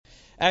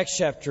Acts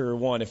chapter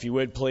 1, if you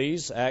would,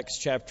 please. Acts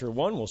chapter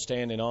 1. We'll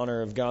stand in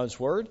honor of God's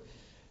Word.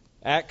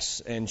 Acts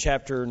and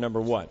chapter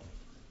number 1.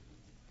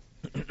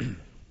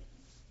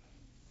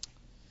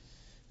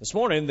 This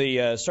morning,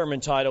 the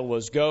sermon title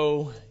was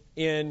Go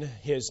in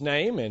His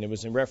Name, and it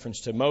was in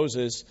reference to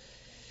Moses.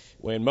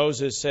 When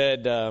Moses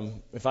said,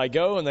 if I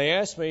go and they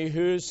ask me,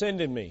 who's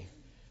sending me?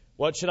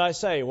 What should I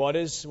say? What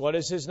is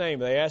His name?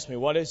 They asked me,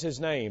 what is His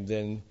name?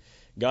 Then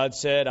God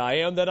said, I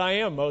am that I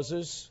am,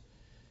 Moses.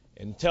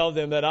 And tell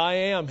them that I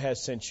am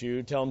has sent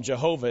you. Tell them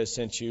Jehovah has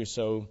sent you.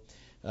 So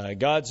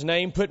God's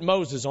name put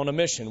Moses on a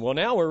mission. Well,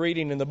 now we're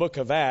reading in the book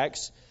of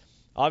Acts,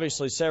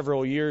 obviously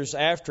several years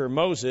after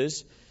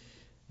Moses.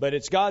 But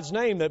it's God's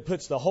name that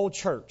puts the whole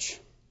church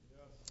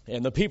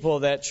and the people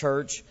of that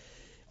church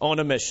on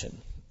a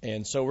mission.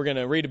 And so we're going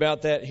to read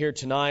about that here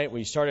tonight.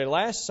 We started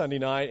last Sunday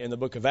night in the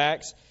book of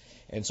Acts.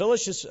 And so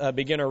let's just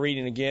begin our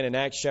reading again in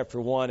Acts chapter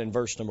 1 and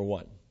verse number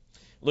 1.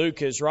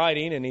 Luke is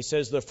writing, and he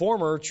says, The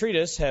former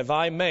treatise have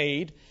I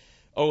made,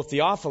 O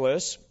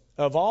Theophilus,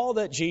 of all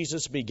that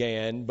Jesus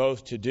began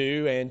both to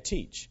do and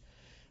teach,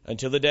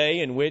 until the day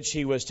in which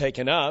he was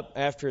taken up,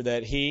 after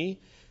that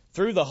he,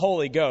 through the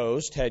Holy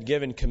Ghost, had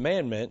given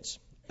commandments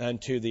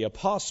unto the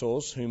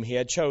apostles whom he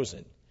had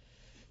chosen,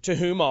 to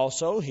whom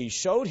also he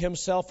showed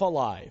himself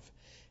alive,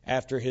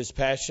 after his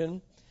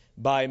passion,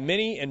 by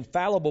many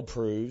infallible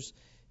proofs,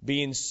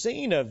 being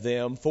seen of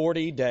them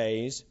 40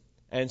 days,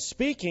 and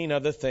speaking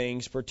of the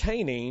things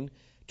pertaining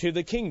to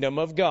the kingdom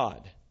of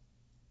God.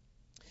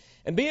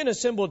 And being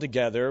assembled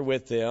together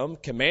with them,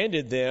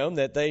 commanded them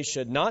that they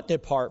should not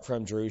depart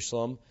from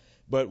Jerusalem,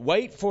 but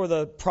wait for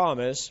the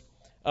promise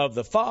of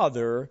the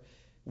Father,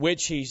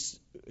 which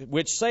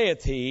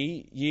saith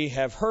he, Ye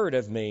have heard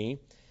of me.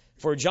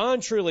 For John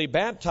truly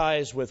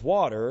baptized with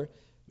water,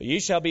 but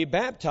ye shall be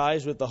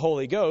baptized with the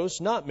Holy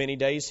Ghost not many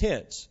days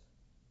hence.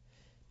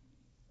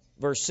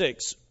 Verse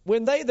 6,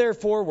 When they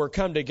therefore were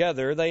come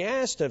together, they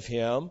asked of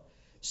him,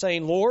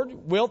 saying, Lord,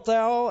 wilt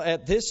thou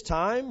at this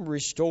time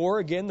restore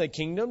again the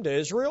kingdom to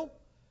Israel?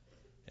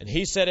 And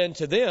he said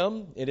unto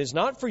them, It is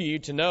not for you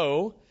to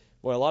know.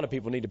 Well, a lot of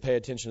people need to pay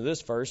attention to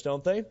this first,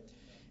 don't they?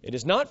 It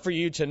is not for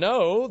you to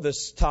know the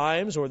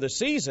times or the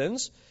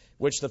seasons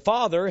which the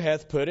Father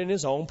hath put in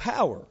his own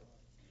power.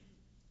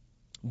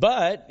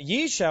 But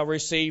ye shall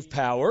receive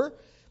power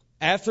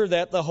after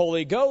that the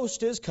Holy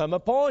Ghost is come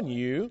upon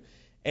you,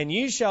 and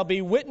ye shall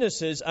be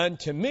witnesses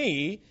unto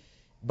me,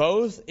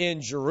 both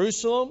in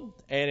Jerusalem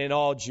and in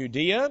all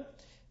Judea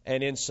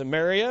and in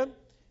Samaria,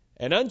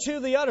 and unto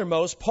the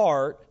uttermost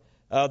part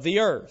of the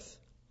earth.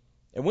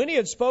 And when he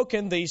had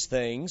spoken these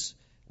things,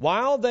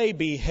 while they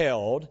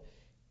beheld,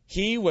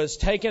 he was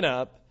taken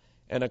up,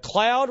 and a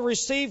cloud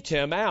received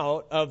him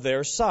out of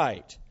their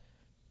sight.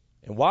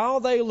 And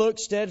while they looked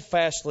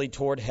steadfastly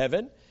toward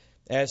heaven,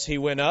 as he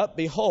went up,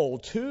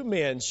 behold, 2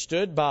 men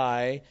stood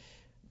by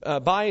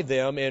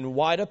them in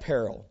white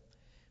apparel,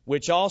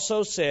 which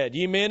also said,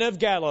 Ye men of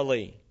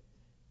Galilee,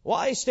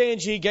 why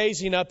stand ye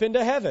gazing up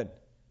into heaven?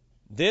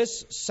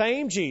 This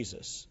same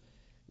Jesus,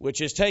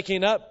 which is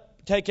taken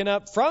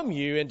up from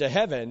you into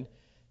heaven,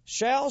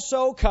 shall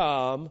so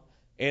come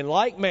in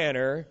like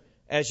manner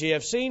as ye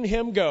have seen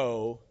him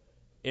go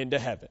into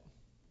heaven.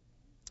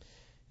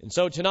 And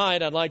so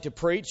tonight I'd like to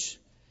preach,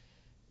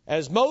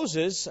 as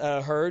Moses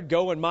heard,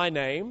 Go in my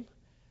name,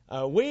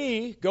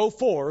 we go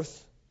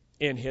forth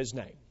in his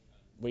name.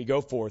 We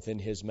go forth in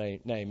his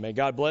name. May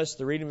God bless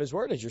the reading of his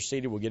word. As you're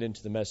seated, we'll get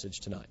into the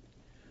message tonight.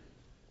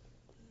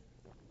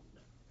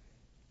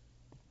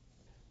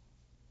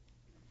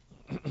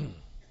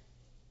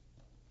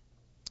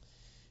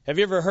 Have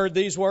you ever heard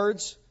these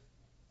words?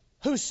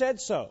 Who said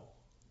so?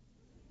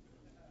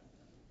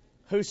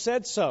 Who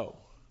said so?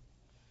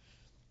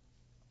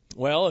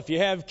 Well, if you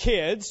have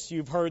kids,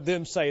 you've heard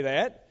them say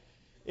that.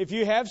 If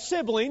you have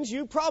siblings,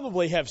 you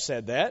probably have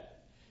said that,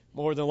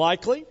 more than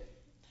likely.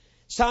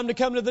 It's time to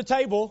come to the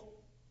table.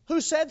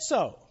 Who said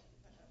so?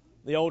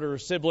 The older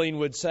sibling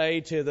would say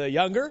to the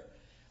younger,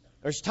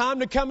 There's time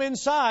to come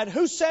inside.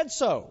 Who said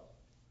so?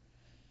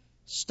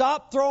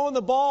 Stop throwing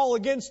the ball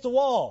against the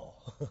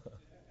wall.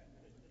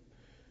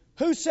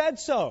 Who said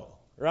so?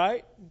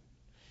 Right?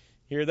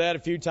 Hear that a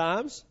few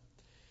times.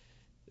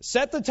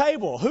 Set the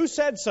table. Who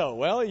said so?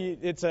 Well,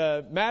 it's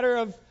a matter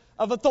of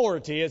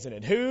authority, isn't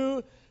it?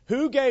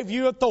 Who gave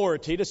you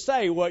authority to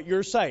say what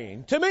you're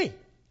saying to me?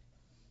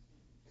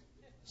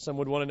 Some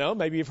would want to know.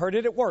 Maybe you've heard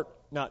it at work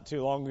not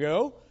too long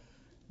ago.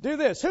 Do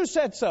this. Who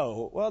said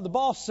so? Well, the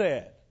boss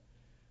said.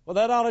 Well,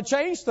 that ought to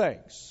change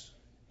things.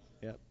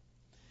 Yep.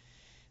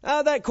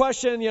 That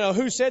question,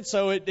 who said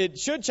so? It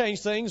should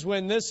change things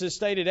when this is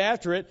stated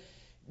after it.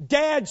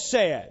 Dad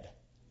said.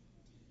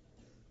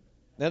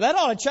 Now, that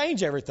ought to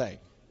change everything.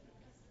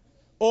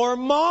 Or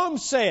Mom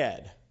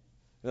said.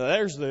 Now,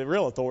 there's the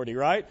real authority,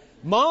 right?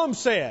 Mom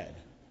said.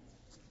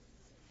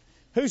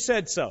 Who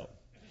said so?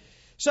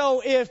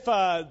 So if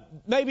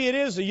maybe it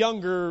is a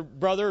younger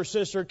brother or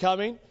sister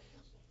coming,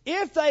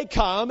 if they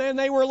come and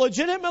they were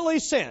legitimately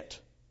sent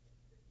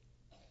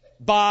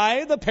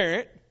by the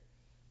parent,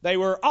 they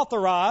were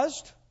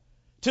authorized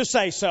to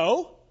say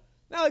so,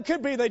 Now, it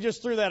could be they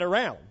just threw that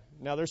around.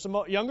 Now, there's some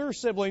younger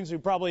siblings who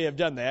probably have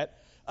done that.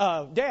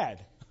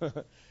 Dad,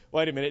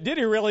 wait a minute, did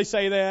he really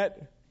say that?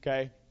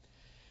 Okay.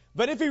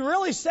 But if he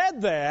really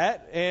said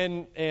that,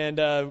 and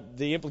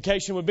the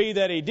implication would be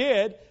that he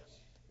did,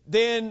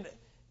 then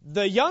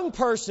the young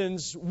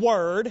person's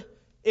word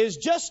is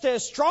just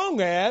as strong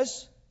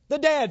as the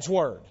dad's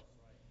word.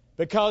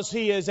 Because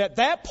he is at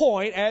that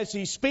point, as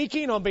he's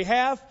speaking on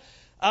behalf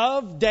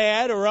of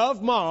dad or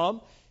of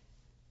mom,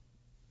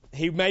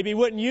 he maybe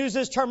wouldn't use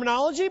this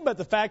terminology, but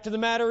the fact of the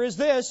matter is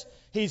this: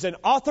 he's an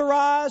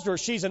authorized, or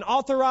she's an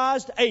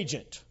authorized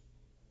agent.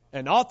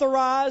 An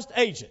authorized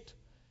agent.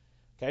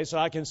 Okay, so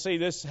I can see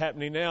this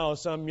happening now.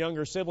 Some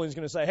younger sibling's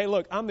going to say, hey,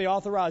 look, I'm the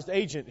authorized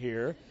agent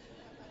here.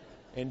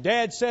 And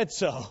Dad said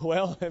so.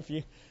 Well, if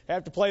you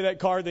have to play that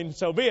card, then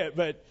so be it.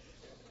 But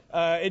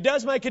it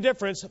does make a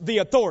difference, the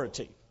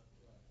authority.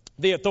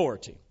 The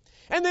authority.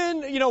 And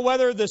then,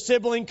 whether the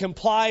sibling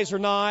complies or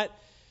not,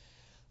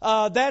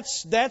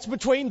 that's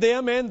between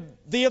them and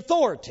the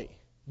authority.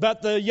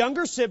 But the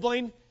younger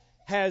sibling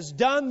has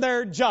done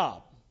their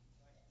job,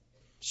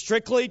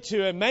 strictly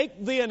to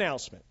make the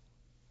announcement.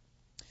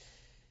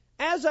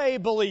 As a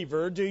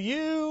believer, do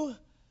you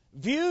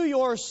view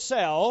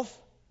yourself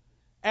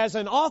as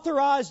an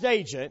authorized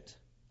agent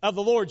of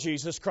the Lord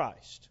Jesus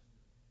Christ?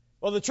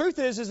 Well, the truth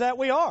is that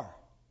we are.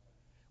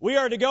 We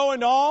are to go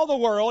into all the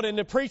world and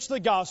to preach the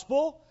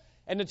gospel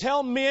and to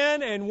tell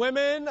men and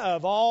women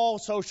of all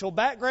social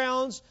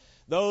backgrounds,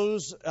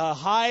 those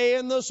high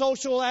in the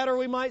social ladder,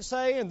 we might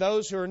say, and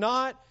those who are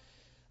not,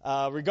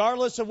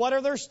 regardless of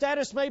whatever their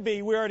status may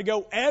be, we are to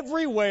go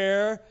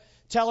everywhere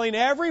telling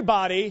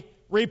everybody,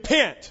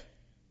 repent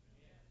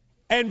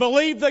and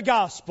believe the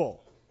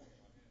gospel.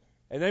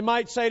 And they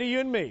might say to you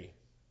and me,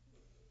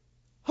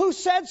 who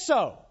said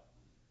so?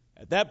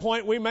 At that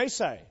point, we may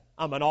say,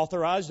 I'm an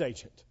authorized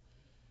agent.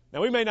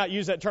 Now, we may not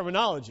use that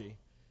terminology,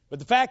 but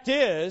the fact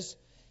is,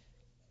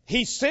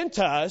 He sent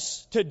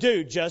us to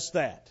do just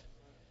that.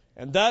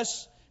 And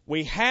thus,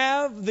 we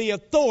have the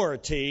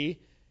authority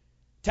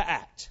to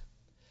act.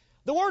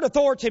 The word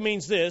authority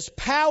means this: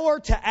 power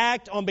to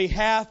act on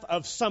behalf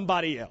of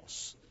somebody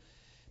else.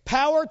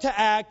 Power to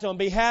act on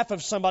behalf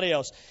of somebody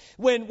else.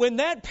 When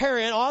that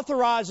parent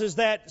authorizes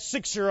that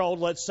 6-year-old,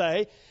 let's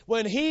say,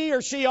 when he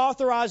or she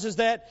authorizes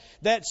that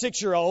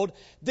 6-year-old,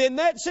 then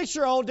that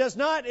 6-year-old is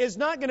not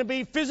going to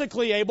be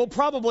physically able,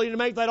 probably, to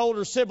make that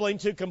older sibling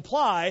to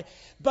comply.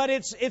 But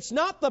it's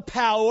not the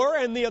power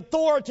and the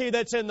authority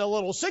that's in the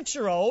little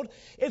 6-year-old.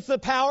 It's the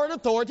power and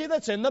authority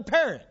that's in the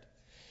parent.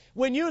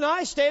 When you and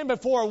I stand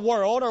before a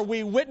world, or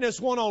we witness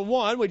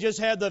one-on-one, we just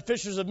had the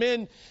Fishers of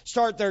Men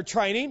start their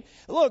training.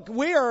 Look,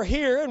 we are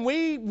here and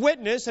we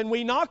witness and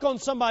we knock on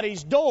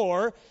somebody's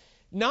door,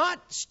 not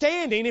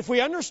standing, if we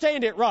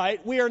understand it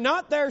right, we are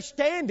not there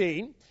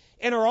standing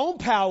in our own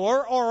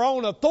power or our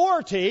own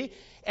authority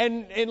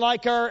and in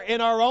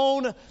our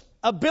own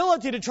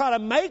ability to try to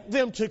make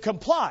them to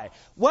comply.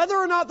 Whether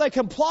or not they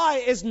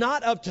comply is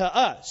not up to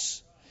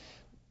us.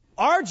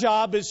 Our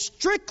job is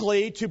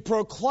strictly to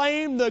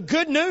proclaim the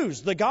good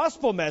news, the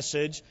gospel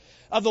message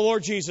of the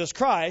Lord Jesus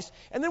Christ.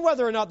 And then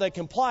whether or not they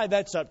comply,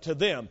 that's up to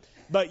them.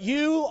 But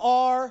you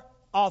are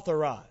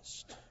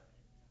authorized.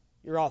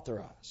 You're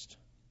authorized.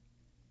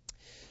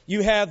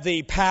 You have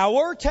the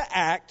power to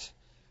act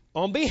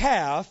on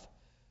behalf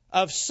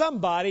of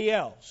somebody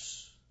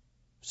else.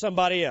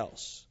 Somebody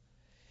else.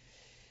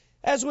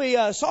 As we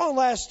saw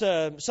last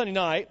Sunday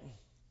night,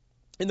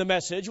 in the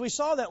message, we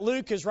saw that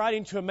Luke is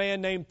writing to a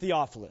man named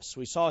Theophilus.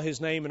 We saw his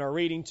name in our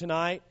reading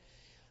tonight.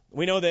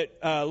 We know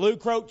that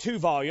Luke wrote 2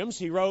 volumes.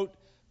 He wrote,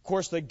 of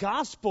course, the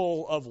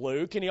Gospel of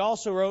Luke, and he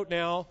also wrote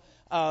now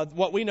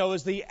what we know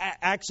as the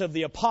Acts of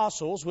the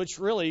Apostles, which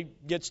really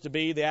gets to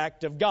be the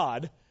act of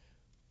God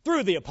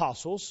through the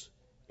apostles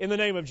in the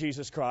name of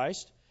Jesus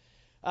Christ.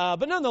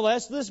 But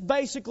nonetheless, this is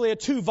basically a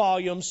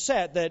 2-volume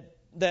set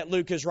that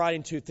Luke is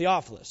writing to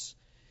Theophilus.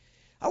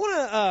 I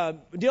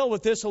want to deal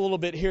with this a little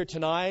bit here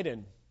tonight,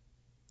 and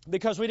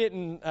because we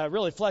didn't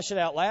really flesh it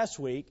out last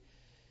week.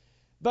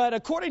 But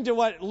according to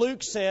what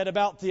Luke said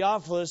about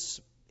Theophilus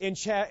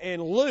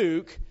in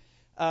Luke,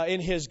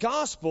 in his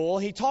gospel,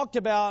 he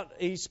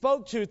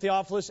spoke to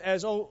Theophilus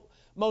as,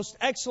 most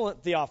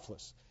excellent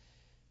Theophilus.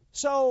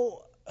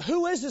 So,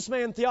 who is this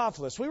man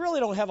Theophilus? We really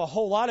don't have a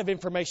whole lot of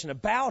information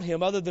about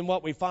him other than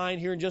what we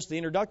find here in just the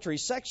introductory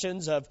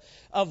sections of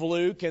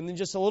Luke and then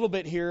just a little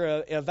bit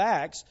here of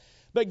Acts.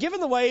 But given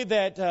the way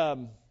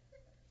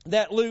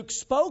that Luke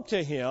spoke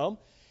to him,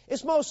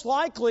 it's most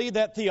likely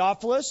that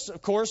Theophilus,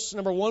 of course,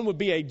 number one, would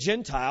be a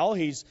Gentile.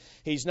 He's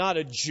not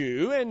a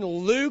Jew, and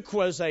Luke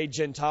was a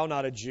Gentile,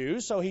 not a Jew.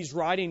 So he's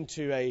writing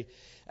to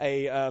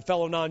a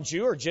fellow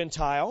non-Jew or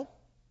Gentile.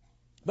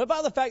 But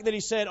by the fact that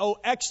he said, "Oh,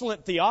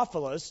 excellent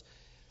Theophilus,"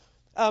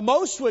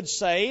 most would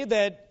say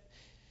that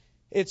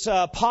it's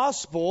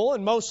possible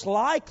and most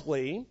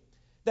likely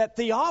that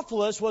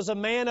Theophilus was a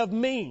man of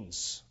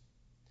means.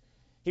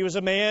 He was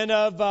a man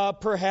of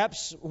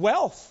perhaps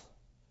wealth,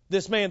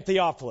 this man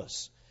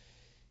Theophilus.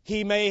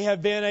 He may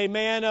have been a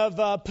man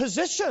of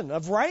position,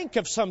 of rank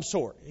of some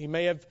sort. He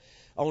may have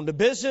owned a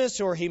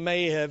business, or he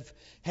may have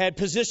had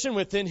position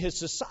within his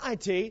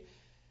society.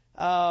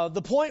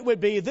 The point would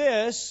be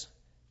this: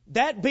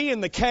 that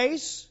being the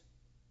case,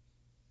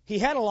 he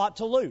had a lot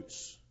to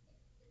lose.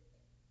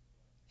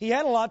 He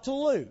had a lot to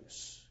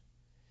lose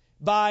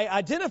by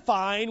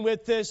identifying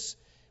with this,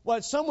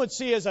 what some would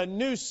see as a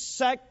new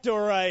sect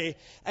or a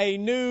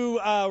new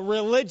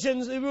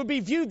religion. It would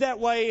be viewed that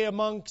way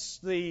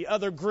amongst the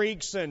other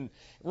Greeks and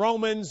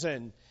Romans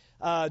and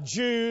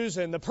Jews,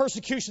 and the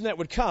persecution that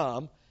would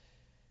come.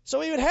 So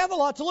he would have a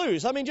lot to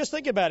lose. I mean, just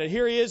think about it.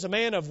 Here he is, a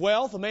man of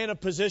wealth, a man of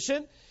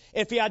position.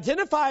 If he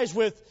identifies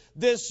with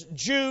this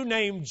Jew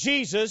named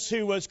Jesus,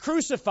 who was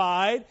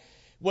crucified,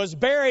 was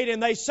buried,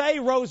 and they say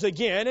rose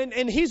again,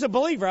 and he's a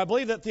believer. I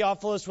believe that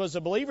Theophilus was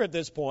a believer at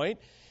this point.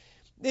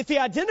 If he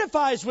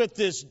identifies with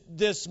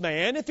this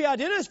man, if he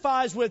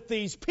identifies with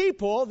these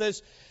people,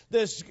 this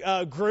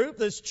group,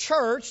 this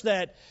church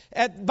that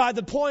by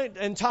the point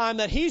in time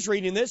that he's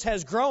reading this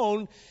has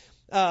grown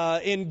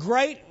in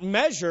great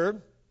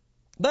measure,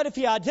 but if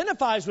he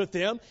identifies with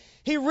them,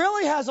 he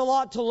really has a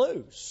lot to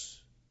lose.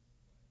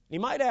 He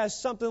might ask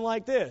something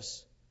like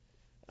this: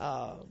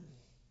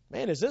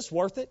 man, is this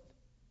worth it?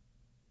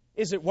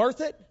 Is it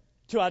worth it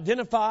to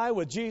identify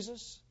with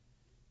Jesus?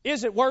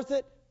 Is it worth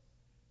it?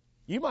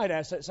 You might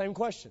ask that same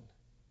question.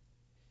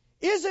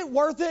 Is it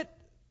worth it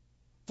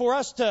for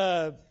us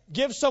to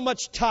give so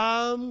much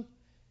time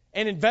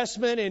and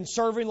investment in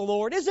serving the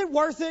Lord? Is it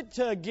worth it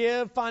to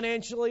give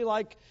financially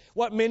like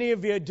what many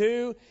of you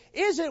do?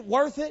 Is it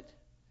worth it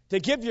to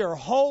give your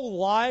whole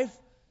life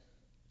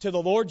to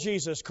the Lord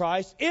Jesus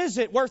Christ? Is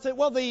it worth it?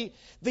 Well, the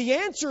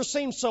answer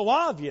seems so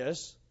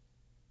obvious.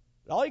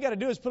 All you got to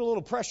do is put a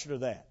little pressure to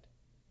that.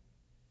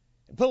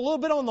 Put a little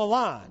bit on the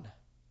line,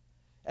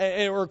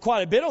 or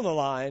quite a bit on the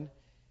line,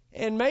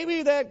 and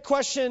maybe that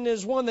question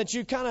is one that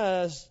you kind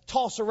of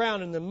toss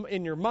around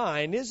in your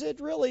mind. Is it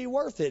really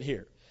worth it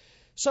here?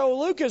 So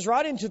Luke is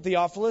writing to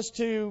Theophilus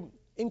to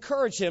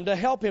encourage him, to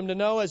help him to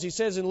know, as he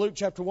says in Luke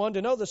chapter 1,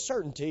 to know the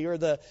certainty or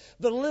the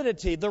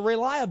validity, the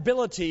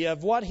reliability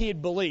of what he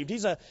had believed.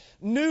 He's a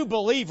new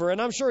believer,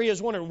 and I'm sure he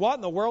is wondering, what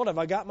in the world have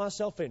I got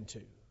myself into?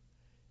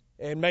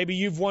 And maybe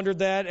you've wondered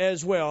that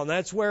as well. And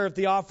that's where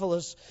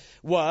Theophilus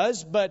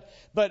was. But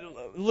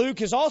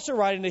Luke is also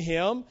writing to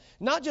him,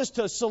 not just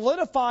to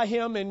solidify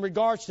him in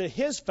regards to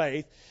his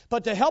faith,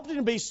 but to help him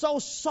to be so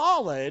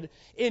solid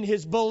in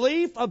his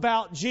belief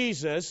about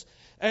Jesus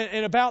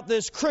and about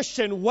this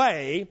Christian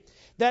way,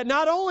 that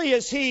not only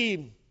is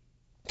he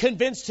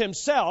convinced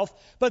himself,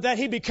 but that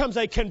he becomes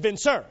a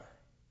convincer,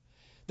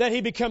 that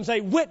he becomes a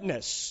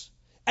witness,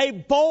 a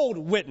bold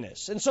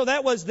witness. And so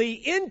that was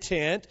the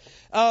intent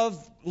of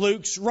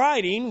Luke's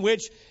writing,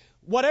 which,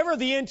 whatever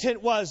the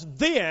intent was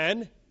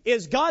then,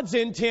 is God's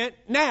intent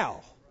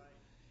now.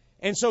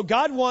 And so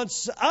God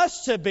wants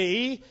us to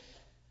be,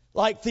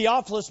 like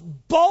Theophilus,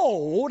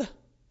 bold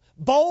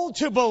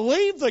to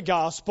believe the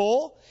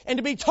gospel and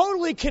to be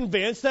totally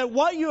convinced that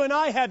what you and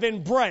I have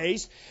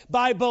embraced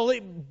by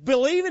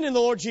believing in the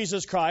Lord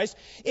Jesus Christ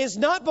is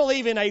not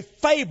believing a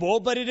fable,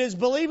 but it is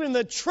believing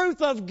the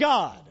truth of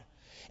God.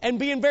 And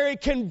being very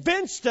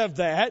convinced of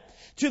that,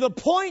 to the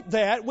point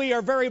that we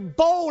are very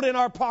bold in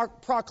our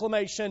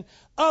proclamation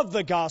of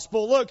the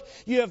gospel. Look,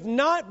 you have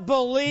not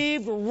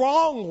believed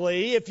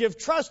wrongly if you've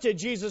trusted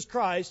Jesus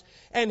Christ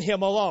and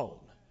Him alone.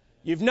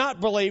 You've not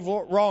believed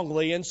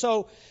wrongly. And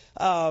so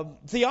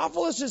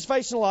Theophilus is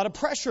facing a lot of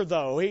pressure,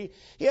 though. He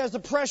has the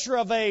pressure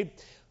of a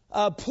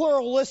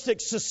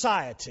pluralistic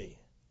society.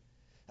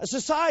 A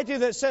society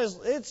that says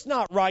it's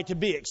not right to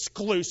be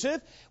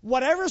exclusive.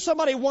 Whatever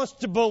somebody wants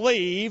to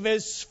believe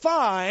is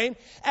fine,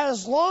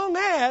 as long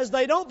as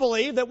they don't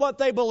believe that what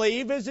they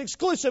believe is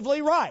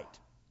exclusively right.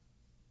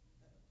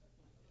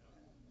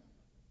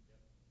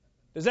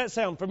 Does that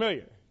sound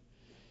familiar?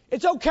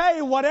 It's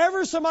okay,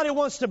 whatever somebody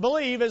wants to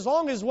believe, as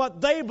long as what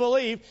they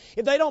believe,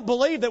 if they don't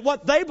believe that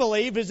what they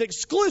believe is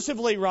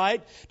exclusively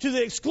right to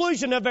the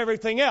exclusion of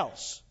everything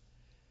else.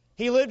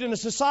 He lived in a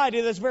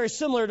society that's very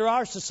similar to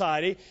our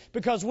society,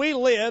 because we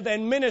live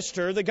and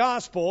minister the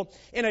gospel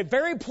in a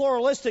very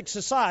pluralistic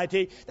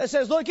society that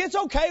says, look, it's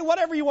okay,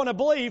 whatever you want to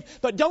believe,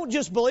 but don't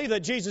just believe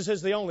that Jesus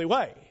is the only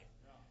way.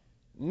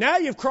 Now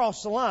you've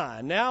crossed the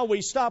line. Now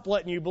we stop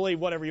letting you believe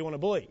whatever you want to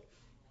believe.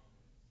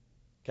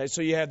 Okay,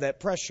 so you have that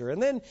pressure.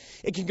 And then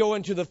it can go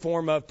into the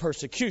form of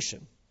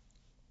persecution.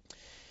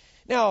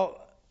 Now,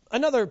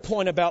 another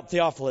point about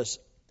Theophilus.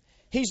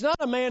 He's not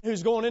a man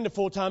who's going into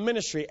full-time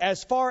ministry,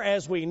 as far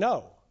as we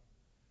know.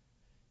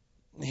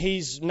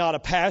 He's not a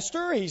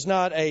pastor. He's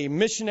not a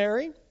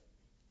missionary.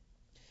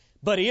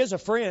 But he is a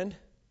friend.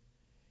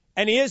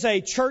 And he is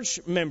a church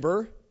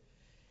member.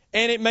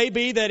 And it may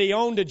be that he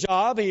owned a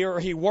job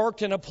or he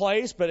worked in a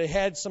place, but it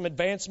had some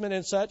advancement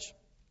and such.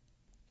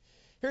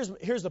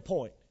 Here's the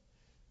point.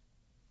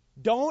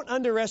 Don't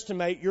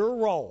underestimate your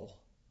role,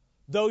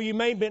 though you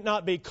may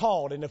not be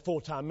called into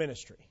full-time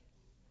ministry.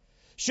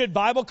 Should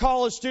Bible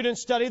college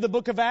students study the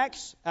book of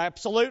Acts?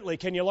 Absolutely.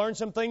 Can you learn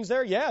some things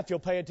there? Yeah, if you'll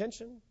pay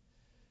attention.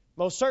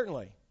 Most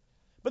certainly.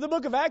 But the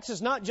book of Acts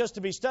is not just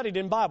to be studied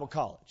in Bible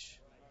college.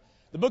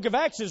 The book of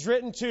Acts is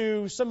written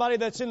to somebody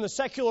that's in the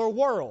secular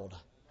world,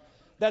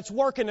 that's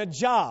working a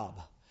job,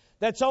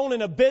 that's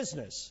owning a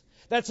business,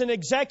 that's an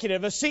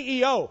executive, a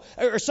CEO,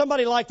 or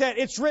somebody like that.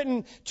 It's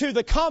written to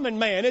the common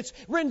man. It's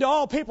written to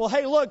all people.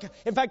 Hey, look,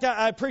 in fact,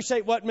 I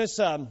appreciate what Miss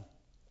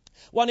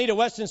Juanita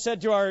Weston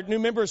said to our new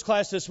members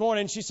class this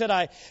morning. She said,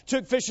 I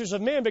took fishers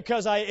of men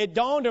because it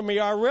dawned on me,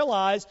 I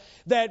realized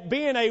that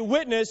being a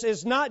witness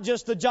is not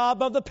just the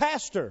job of the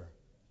pastor.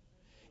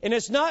 And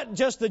it's not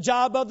just the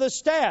job of the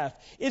staff.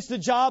 It's the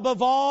job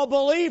of all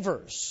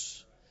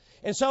believers.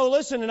 And so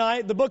listen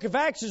tonight, the book of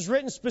Acts is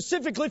written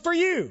specifically for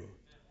you,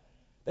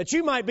 that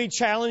you might be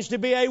challenged to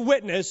be a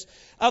witness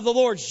of the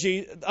Lord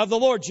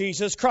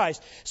Jesus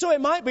Christ. So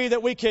it might be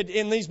that we could,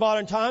 in these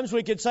modern times,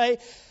 we could say,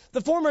 the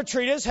former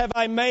treatise, have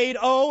I made,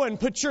 and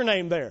put your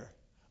name there.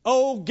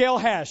 Gail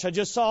Hash. I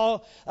just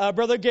saw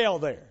Brother Gail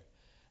there.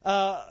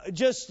 We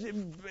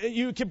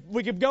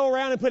could go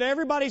around and put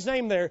everybody's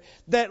name there.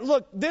 That,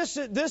 look,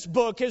 this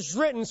book is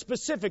written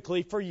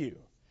specifically for you,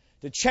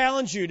 to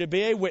challenge you to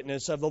be a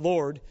witness of the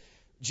Lord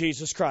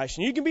Jesus Christ.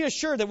 And you can be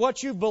assured that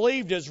what you've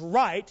believed is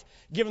right,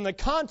 given the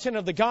content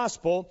of the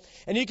gospel.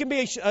 And you can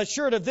be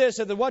assured of this,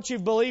 that what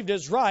you've believed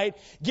is right,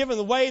 given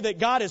the way that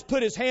God has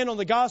put His hand on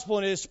the gospel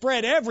and it is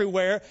spread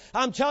everywhere.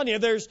 I'm telling you,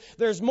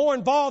 there's more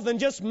involved than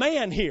just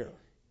man here.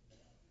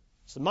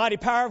 It's the mighty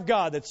power of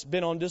God that's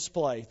been on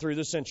display through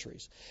the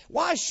centuries.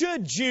 Why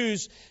should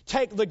Jews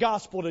take the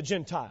gospel to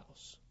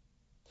Gentiles?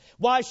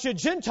 Why should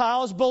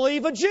Gentiles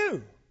believe a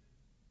Jew?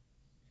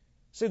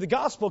 See, the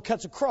gospel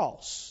cuts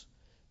across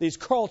these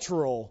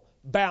cultural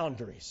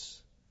boundaries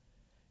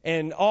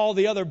and all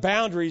the other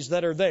boundaries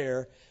that are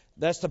there.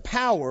 That's the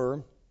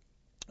power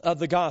of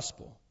the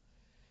gospel.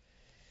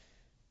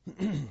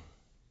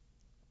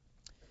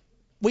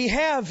 We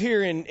have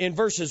here in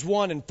verses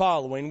 1 and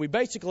following, we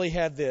basically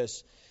have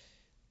this.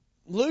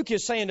 Luke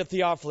is saying to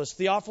Theophilus,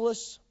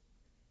 Theophilus,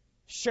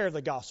 share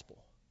the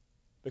gospel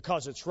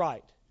because it's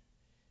right.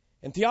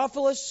 And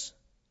Theophilus,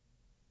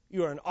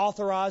 you are an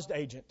authorized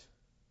agent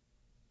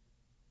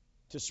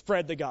to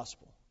spread the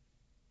gospel.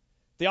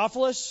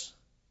 Theophilus,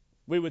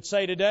 we would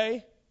say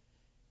today,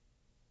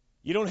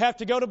 you don't have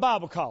to go to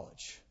Bible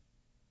college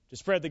to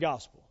spread the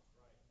gospel.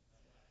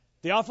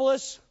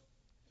 Theophilus,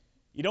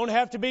 you don't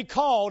have to be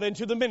called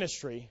into the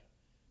ministry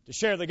to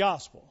share the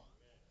gospel.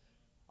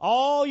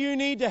 All you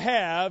need to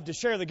have to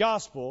share the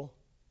gospel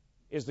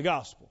is the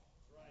gospel.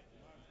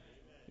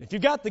 If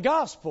you've got the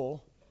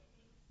gospel,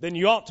 then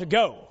you ought to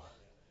go,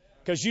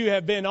 because you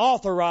have been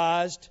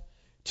authorized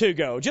to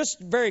go. Just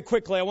very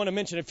quickly, I want to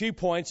mention a few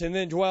points and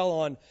then dwell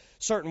on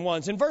certain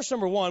ones. In verse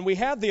number 1, we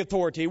have the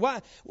authority.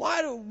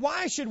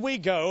 Why should we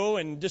go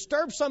and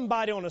disturb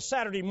somebody on a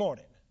Saturday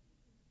morning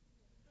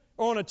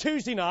or on a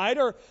Tuesday night?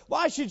 Or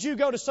why should you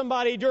go to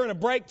somebody during a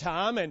break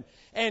time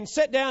and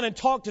sit down and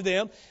talk to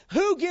them?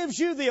 Who gives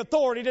you the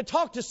authority to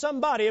talk to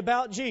somebody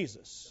about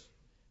Jesus?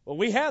 Well,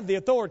 we have the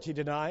authority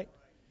tonight,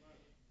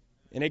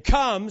 and it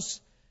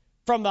comes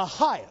from the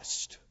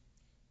highest.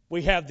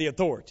 We have the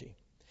authority.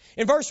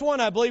 In verse 1,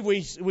 I believe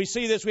we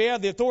see this. We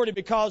have the authority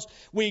because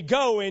we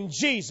go in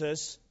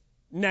Jesus'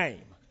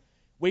 name.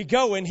 We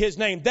go in His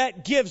name.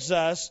 That gives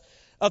us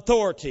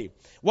authority.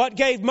 What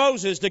gave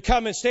Moses to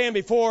come and stand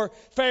before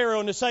Pharaoh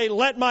and to say,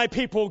 let my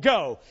people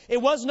go? It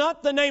was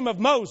not the name of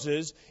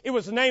Moses. It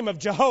was the name of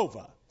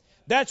Jehovah.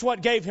 That's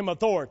what gave him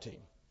authority.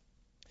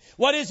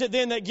 What is it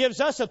then that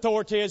gives us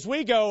authority as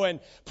we go and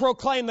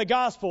proclaim the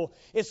gospel?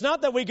 It's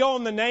not that we go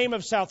in the name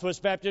of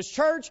Southwest Baptist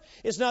Church.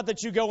 It's not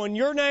that you go in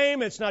your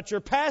name. It's not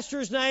your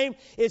pastor's name.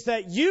 It's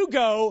that you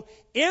go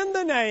in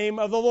the name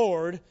of the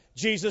Lord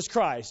Jesus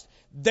Christ.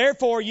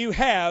 Therefore, you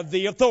have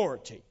the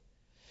authority.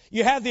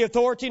 You have the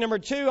authority, number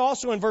 2,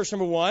 also in verse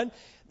number 1,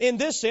 in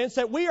this sense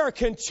that we are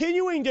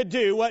continuing to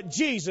do what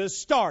Jesus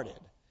started.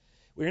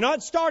 We are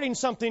not starting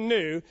something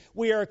new.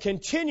 We are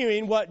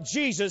continuing what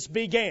Jesus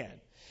began.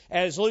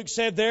 As Luke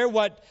said there,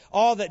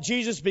 all that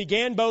Jesus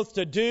began both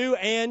to do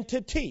and to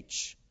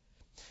teach.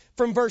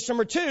 From verse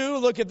number 2,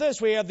 look at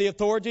this. We have the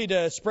authority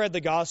to spread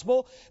the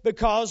gospel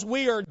because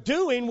we are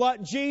doing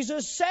what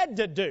Jesus said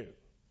to do.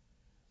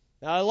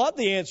 Now, I love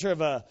the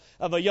answer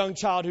of a young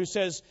child who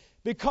says,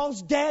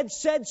 because Dad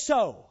said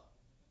so.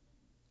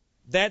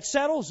 That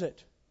settles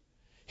it.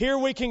 Here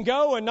we can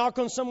go and knock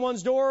on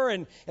someone's door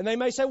and they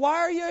may say,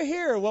 why are you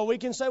here? Well, we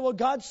can say, well,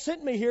 God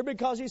sent me here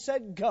because He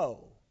said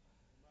go.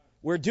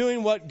 We're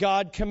doing what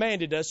God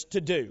commanded us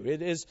to do.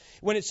 It is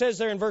when it says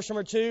there in verse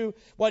number 2,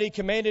 what He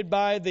commanded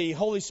by the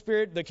Holy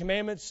Spirit, the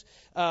commandments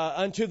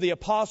unto the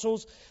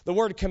apostles. The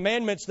word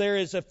commandments there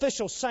is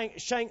official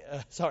sanction.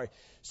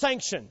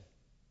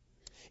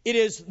 It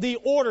is the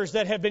orders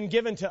that have been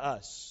given to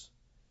us.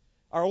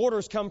 Our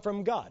orders come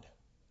from God.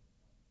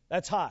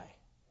 That's high.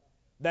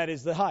 That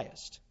is the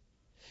highest.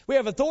 We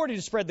have authority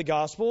to spread the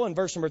gospel in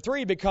verse number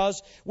 3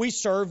 because we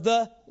serve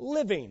the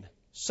living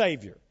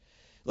Savior.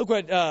 Look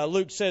what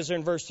Luke says there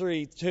in verse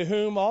 3. To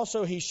whom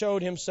also He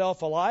showed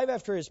Himself alive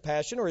after His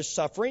passion or His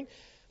suffering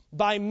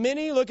by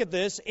many, look at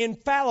this,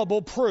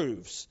 infallible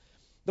proofs,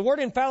 The word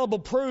infallible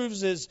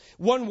proves is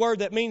one word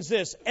that means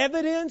this: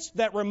 evidence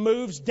that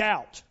removes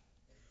doubt.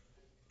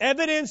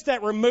 Evidence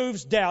that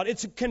removes doubt.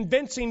 It's a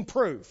convincing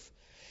proof.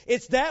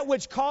 It's that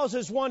which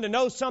causes one to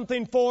know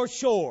something for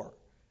sure.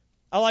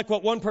 I like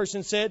what one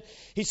person said.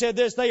 He said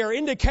this: they are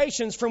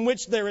indications from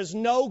which there is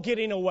no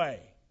getting away.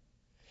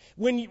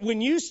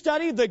 When you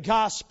study the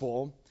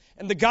gospel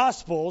and the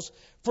gospels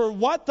for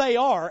what they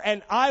are,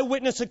 an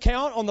eyewitness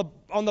account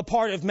on the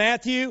part of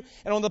Matthew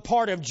and on the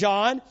part of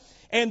John,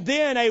 and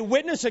then a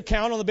witness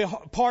account on the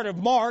part of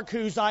Mark,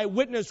 whose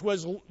eyewitness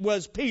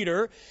was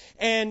Peter,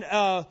 and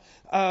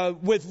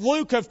with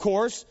Luke, of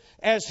course,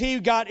 as he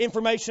got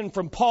information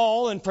from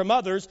Paul and from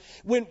others.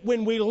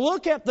 When we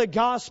look at the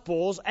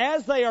Gospels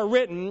as they are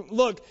written,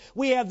 look,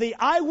 we have the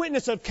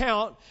eyewitness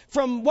account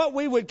from what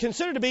we would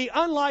consider to be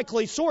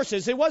unlikely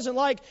sources. It wasn't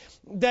like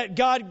that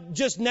God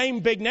just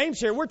named big names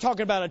here. We're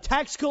talking about a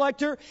tax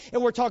collector,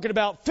 and we're talking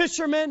about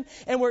fishermen,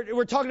 and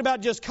we're talking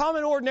about just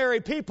common,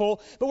 ordinary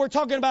people, but we're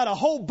talking about a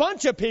whole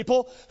bunch of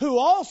people who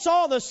all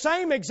saw the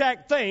same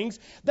exact things.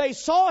 They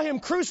saw him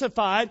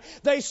crucified.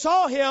 They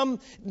saw him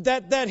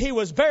that he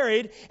was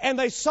buried, and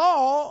they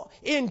saw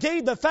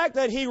indeed the fact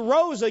that he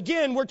rose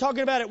again. We're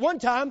talking about at one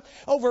time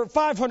over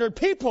 500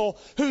 people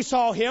who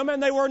saw him,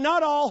 and they were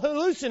not all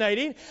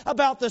hallucinating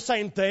about the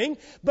same thing,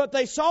 but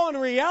they saw in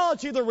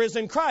reality the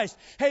risen Christ.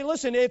 Hey,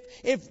 listen,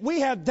 if we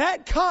have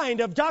that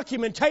kind of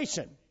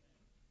documentation,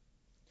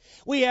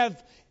 we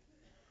have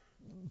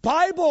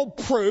Bible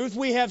proof,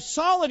 we have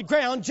solid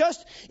ground,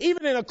 just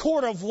even in a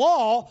court of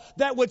law,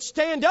 that would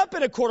stand up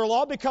in a court of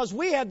law, because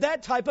we have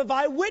that type of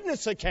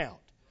eyewitness account.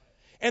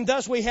 And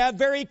thus we have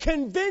very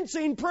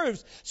convincing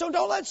proofs. So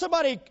don't let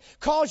somebody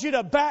cause you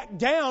to back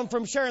down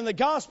from sharing the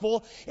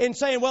gospel and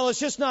saying, well, it's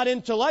just not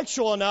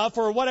intellectual enough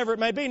or whatever it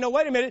may be. No,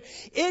 wait a minute.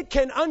 It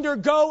can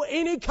undergo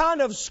any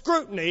kind of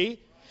scrutiny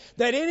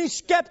that any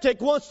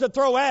skeptic wants to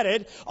throw at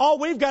it. All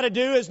we've got to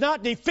do is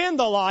not defend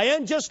the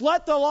lion, just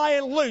let the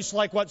lion loose,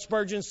 like what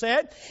Spurgeon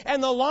said,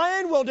 and the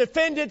lion will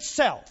defend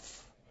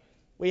itself.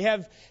 We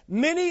have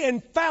many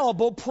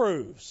infallible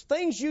proofs,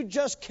 things you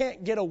just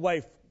can't get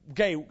away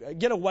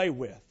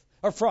with,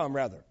 or from,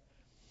 rather.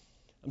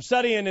 I'm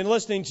studying and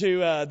listening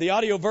to the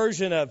audio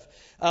version of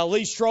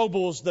Lee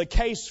Strobel's The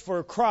Case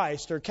for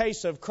Christ, or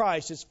Case of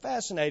Christ. It's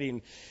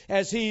fascinating,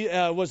 as he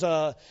was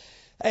a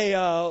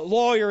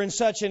lawyer and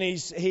such, and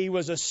he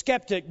was a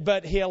skeptic,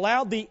 but he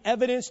allowed the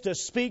evidence to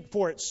speak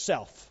for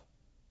itself.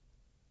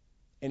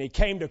 And he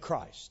came to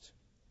Christ.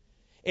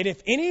 And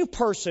if any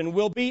person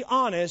will be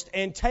honest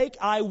and take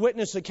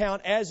eyewitness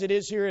account as it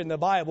is here in the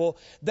Bible,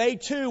 they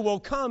too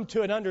will come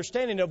to an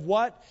understanding of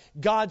what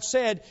God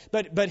said.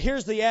 But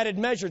here's the added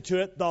measure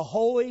to it: the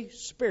Holy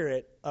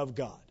Spirit of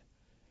God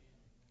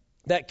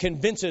that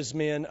convinces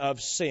men of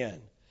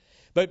sin.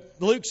 But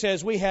Luke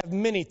says we have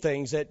many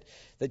things that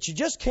you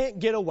just can't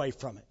get away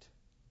from it.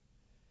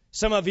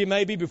 Some of you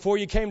maybe before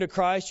you came to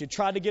Christ, you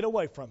tried to get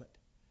away from it.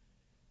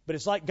 But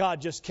it's like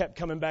God just kept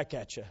coming back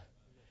at you.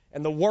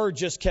 And the Word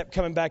just kept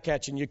coming back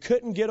at you, and you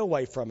couldn't get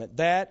away from it.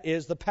 That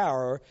is the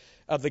power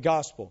of the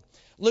gospel.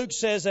 Luke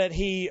says that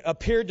he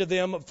appeared to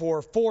them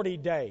for 40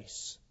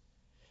 days.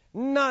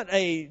 Not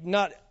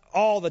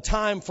all the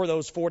time for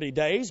those 40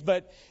 days,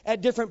 but at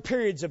different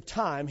periods of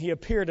time, he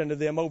appeared unto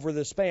them over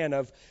the span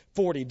of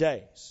 40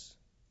 days.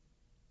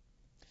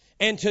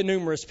 And to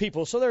numerous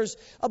people. So there's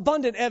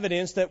abundant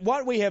evidence that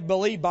what we have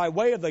believed by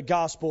way of the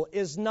gospel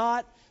is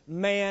not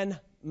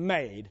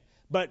man-made,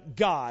 but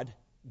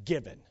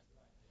God-given.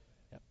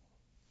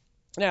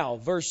 Now,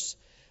 verse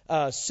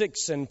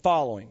 6 and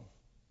following,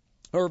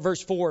 or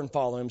verse 4 and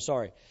following,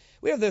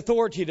 We have the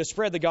authority to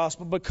spread the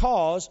gospel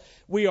because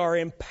we are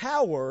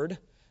empowered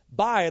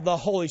by the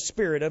Holy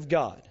Spirit of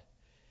God.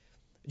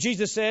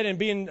 Jesus said, and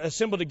being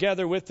assembled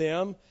together with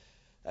them,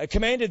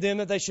 commanded them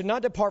that they should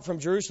not depart from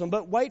Jerusalem,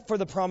 but wait for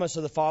the promise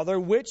of the Father,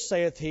 which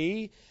saith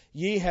he,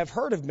 ye have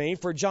heard of me,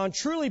 for John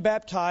truly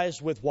baptized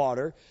with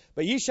water,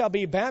 but ye shall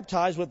be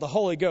baptized with the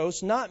Holy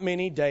Ghost not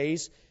many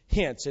days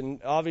hence.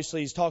 And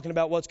obviously he's talking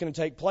about what's going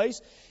to take place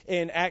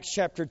in Acts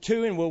chapter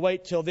 2, and we'll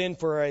wait till then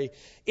for a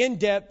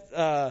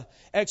in-depth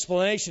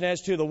explanation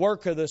as to the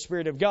work of the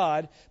Spirit of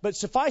God. But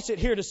suffice it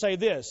here to say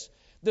this: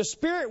 the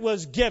Spirit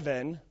was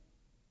given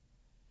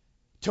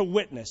to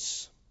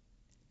witness.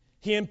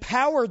 He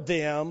empowered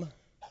them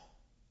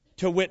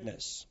to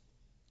witness.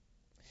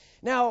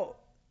 Now,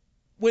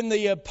 when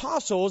the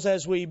apostles,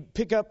 as we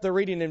pick up the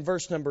reading in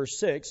verse number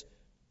 6,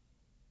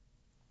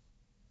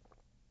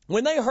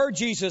 when they heard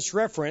Jesus'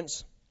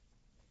 reference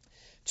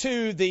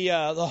to the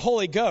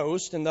Holy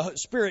Ghost and the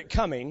Spirit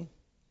coming,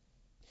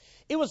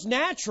 it was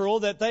natural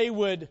that they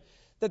would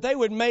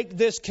make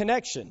this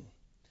connection.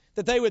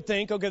 That they would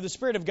think, okay, the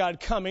Spirit of God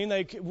coming.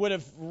 They would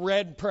have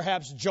read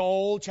perhaps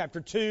Joel chapter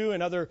 2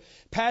 and other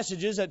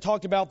passages that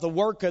talked about the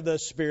work of the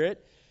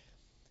Spirit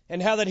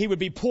and how that He would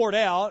be poured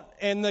out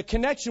and the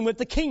connection with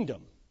the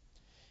kingdom.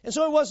 And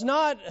so it was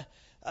not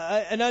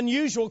an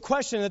unusual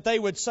question that they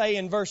would say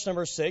in verse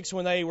number 6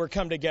 when they were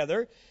come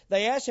together.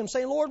 They asked Him,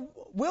 saying, Lord,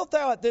 wilt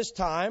Thou at this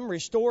time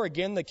restore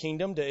again the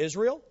kingdom to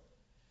Israel?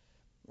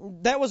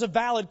 that was a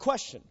valid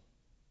question.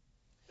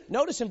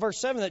 Notice in verse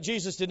 7 that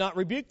Jesus did not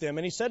rebuke them,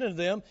 and he said unto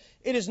them,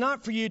 it is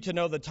not for you to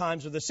know the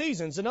times or the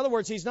seasons. In other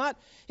words, he's not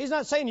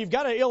saying you've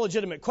got an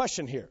illegitimate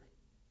question here.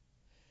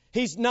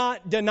 He's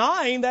not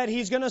denying that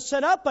he's going to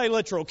set up a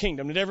literal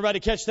kingdom. Did everybody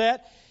catch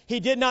that? He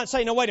did not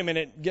say, no, wait a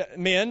minute,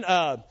 men,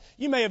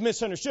 you may have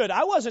misunderstood.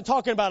 I wasn't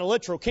talking about a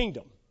literal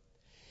kingdom.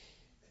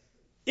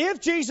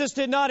 If Jesus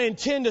did not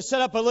intend to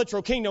set up a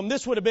literal kingdom,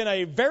 this would have been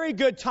a very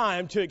good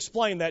time to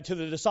explain that to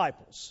the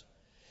disciples.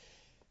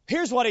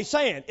 Here's what he's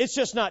saying. It's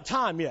just not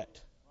time yet.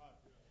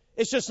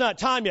 It's just not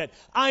time yet.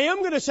 I am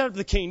going to set up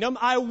the kingdom.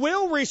 I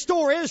will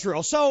restore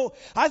Israel. So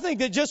I think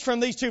that just from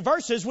these two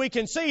verses, we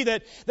can see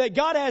that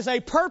God has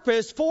a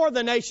purpose for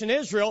the nation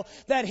Israel,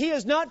 that he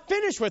is not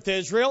finished with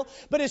Israel,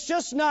 but it's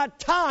just not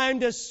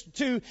time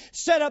to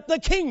set up the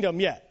kingdom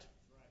yet.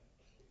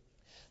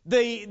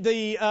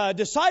 The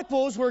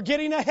disciples were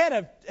getting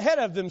ahead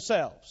of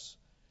themselves.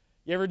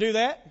 You ever do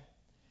that?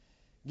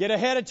 Get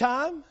ahead of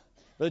time?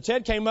 Brother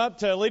Ted came up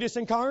to lead us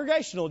in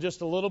congregational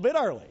just a little bit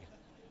early.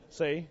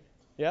 See?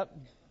 Yep.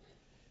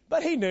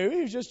 But he knew.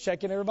 He was just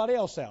checking everybody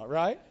else out,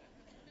 right?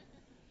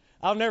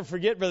 I'll never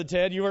forget, Brother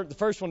Ted, you weren't the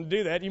first one to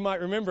do that. You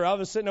might remember I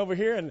was sitting over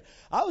here and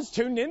I was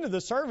tuned into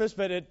the service,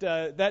 but at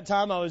that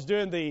time I was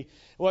doing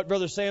what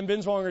Brother Sam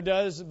Binswanger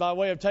does by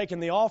way of taking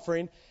the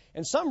offering.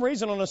 And some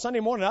reason on a Sunday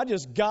morning I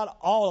just got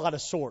all out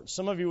of sorts.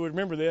 Some of you would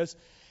remember this.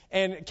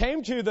 And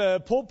came to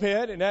the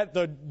pulpit and at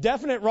the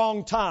definite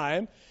wrong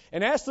time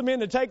and asked the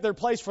men to take their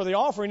place for the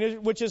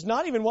offering, which is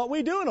not even what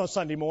we do on a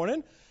Sunday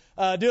morning.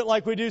 Do it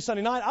like we do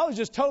Sunday night. I was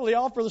just totally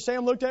off. Brother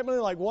Sam looked at me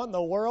like, what in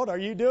the world are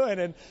you doing?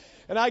 And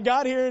I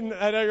got here and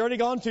I'd already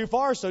gone too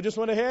far, so just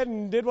went ahead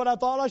and did what I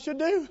thought I should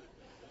do.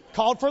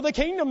 Called for the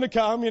kingdom to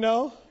come,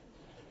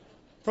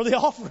 for the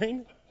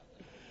offering.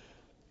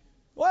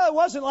 Well,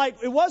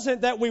 it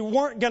wasn't that we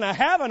weren't going to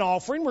have an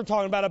offering. We're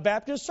talking about a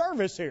Baptist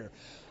service here.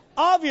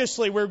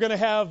 Obviously, we're going to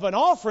have an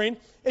offering.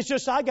 It's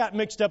just I got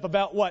mixed up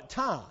about what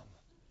time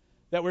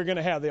that we're going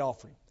to have the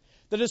offering.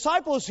 The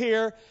disciples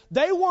here,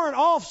 they weren't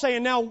off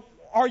saying, now,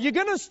 are you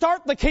going to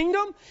start the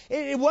kingdom?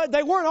 They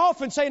weren't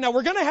off and saying, now,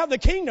 we're going to have the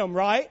kingdom,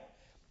 right?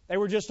 They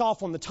were just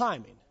off on the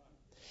timing.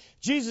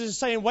 Jesus is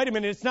saying, wait a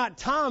minute, it's not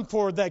time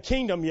for the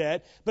kingdom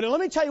yet, but let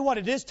me tell you what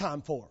it is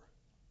time for.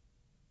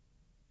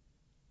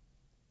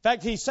 In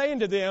fact, he's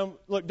saying to them,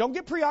 look, don't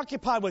get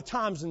preoccupied with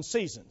times and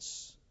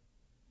seasons.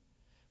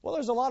 Well,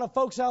 there's a lot of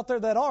folks out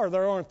there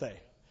aren't they?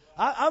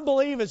 I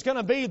believe it's going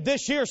to be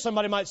this year,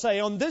 somebody might say,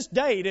 on this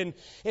date in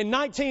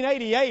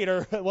 1988,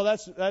 or, well,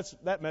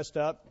 that messed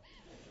up.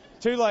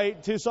 Too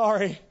late, too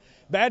sorry.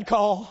 Bad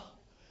call.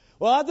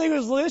 Well, I think it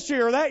was this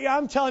year or that year.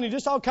 I'm telling you,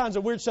 just all kinds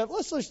of weird stuff.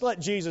 Let's just let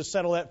Jesus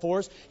settle that for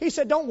us. He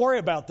said, don't worry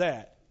about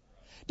that.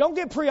 Don't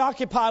get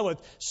preoccupied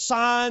with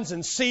signs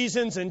and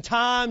seasons and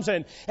times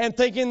and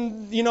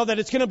thinking, that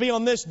it's going to be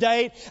on this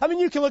date. I mean,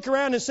 you can look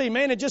around and see,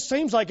 man, it just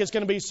seems like it's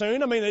going to be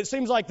soon. I mean, it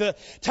seems like the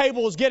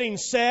table is getting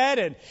set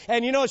and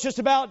it's just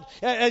about,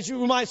 as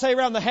you might say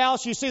around the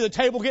house, you see the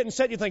table getting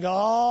set. You think,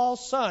 oh,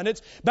 son,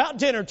 it's about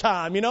dinner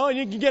time, and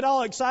you can get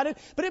all excited,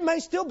 but it may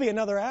still be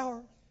another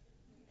hour.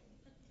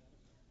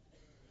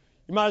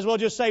 You might as well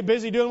just stay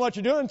busy doing what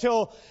you're doing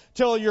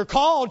till you're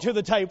called to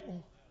the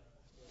table.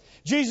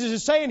 Jesus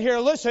is saying here,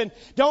 listen,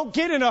 don't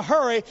get in a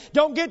hurry.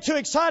 Don't get too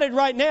excited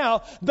right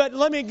now, but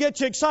let me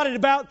get you excited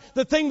about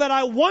the thing that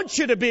I want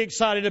you to be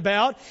excited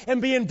about and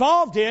be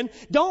involved in.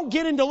 Don't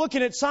get into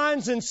looking at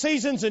signs and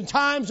seasons and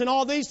times and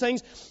all these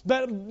things,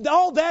 but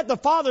all that the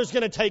Father's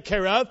going to take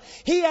care of.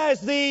 He has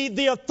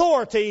the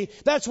authority.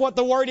 That's what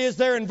the word is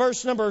there in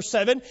verse number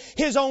 7.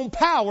 His own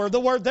power. The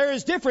word there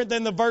is different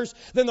than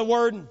the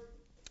word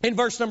in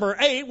verse number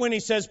 8, when he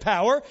says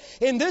power.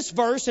 In this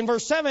verse, in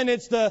verse 7,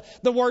 it's the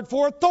word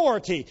for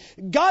authority.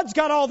 God's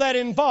got all that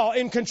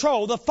in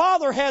control. The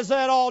Father has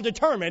that all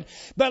determined.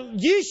 But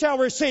ye shall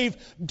receive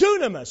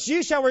dunamis.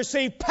 Ye shall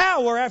receive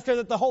power after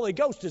that the Holy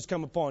Ghost has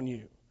come upon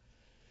you.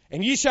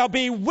 And ye shall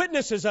be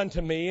witnesses unto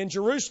me in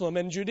Jerusalem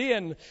and Judea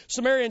and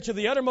Samaria and to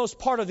the uttermost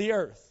part of the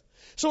earth.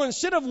 So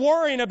instead of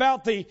worrying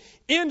about the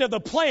end of the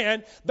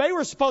plan, they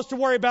were supposed to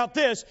worry about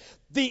this,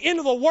 the end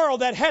of the world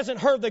that hasn't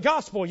heard the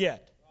gospel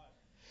yet.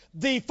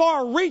 The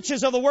far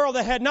reaches of the world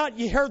that had not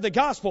heard the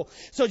gospel.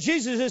 So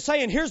Jesus is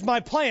saying, here's my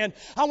plan.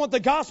 I want the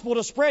gospel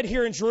to spread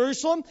here in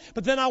Jerusalem,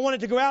 but then I want it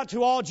to go out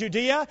to all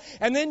Judea.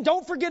 And then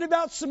don't forget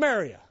about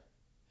Samaria.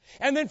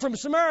 And then from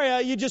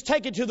Samaria, you just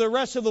take it to the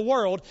rest of the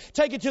world,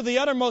 take it to the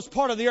uttermost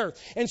part of the earth.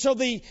 And so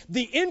the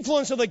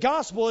influence of the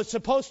gospel is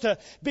supposed to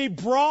be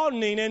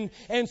broadening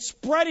and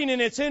spreading in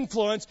its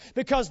influence,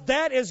 because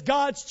that is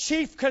God's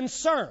chief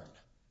concern.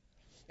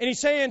 And he's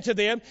saying to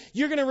them,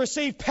 you're going to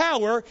receive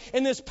power,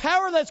 and this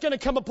power that's going to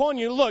come upon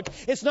you, look,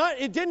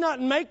 it did not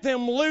make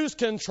them lose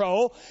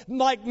control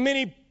like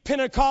many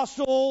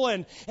Pentecostal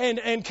and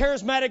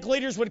charismatic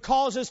leaders would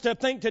cause us to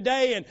think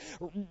today, and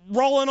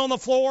rolling on the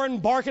floor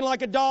and barking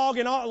like a dog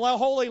and all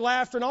holy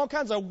laughter and all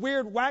kinds of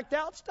weird whacked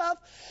out stuff.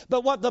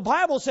 But what the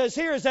Bible says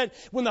here is that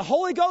when the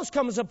Holy Ghost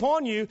comes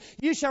upon you,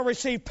 you shall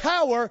receive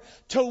power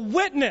to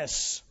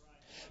witness.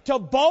 to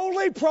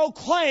boldly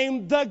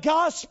proclaim the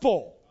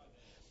gospel.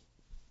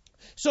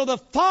 So the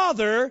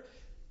Father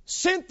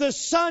sent the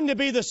Son to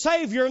be the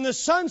Savior, and the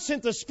Son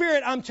sent the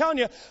Spirit. I'm telling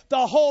you,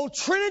 the whole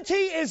Trinity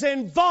is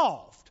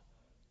involved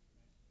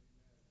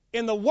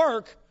in the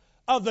work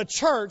of the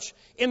church,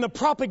 in the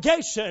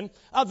propagation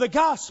of the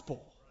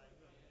gospel.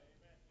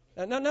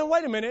 Now,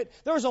 wait a minute.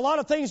 There was a lot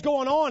of things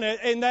going on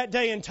in that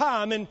day and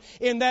time, and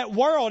in that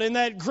world, in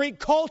that Greek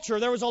culture.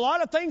 There was a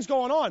lot of things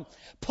going on.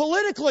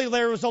 Politically,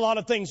 there was a lot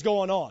of things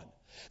going on.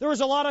 There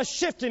was a lot of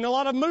shifting, a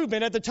lot of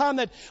movement at the time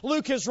that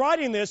Luke is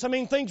writing this. I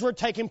mean, things were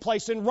taking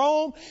place in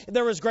Rome.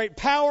 There was great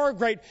power,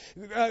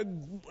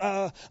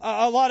 a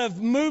lot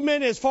of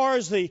movement as far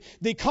as the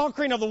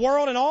conquering of the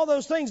world and all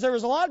those things. There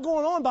was a lot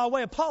going on by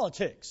way of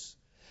politics.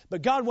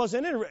 But God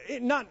wasn't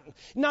not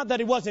that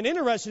He wasn't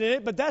interested in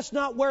it, but that's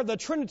not where the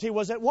Trinity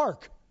was at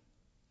work.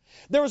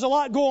 There was a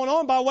lot going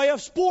on by way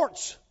of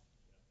sports.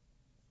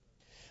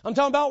 I'm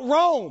talking about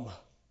Rome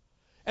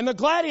and the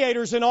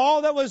gladiators and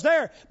all that was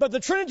there. But the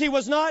Trinity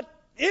was not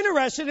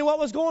interested in what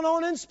was going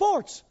on in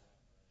sports.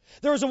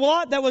 There was a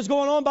lot that was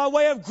going on by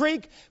way of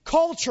Greek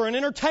culture and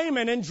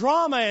entertainment and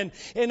drama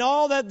and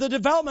all that, the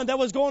development that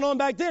was going on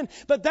back then.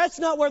 But that's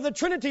not where the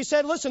Trinity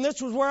said, listen,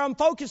 this was where I'm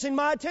focusing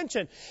my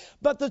attention.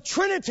 But the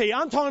Trinity,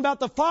 I'm talking about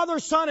the Father,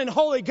 Son, and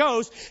Holy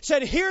Ghost,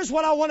 said, here's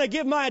what I want to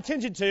give my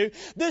attention to.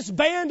 This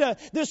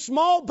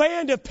small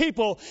band of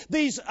people,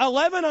 these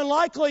 11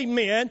 unlikely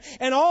men,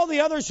 and all the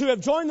others who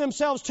have joined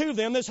themselves to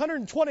them, this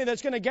 120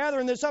 that's going to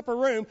gather in this upper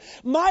room,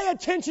 my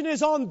attention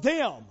is on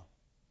them.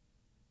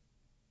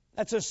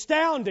 That's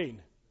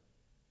astounding.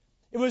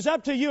 It was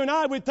up to you and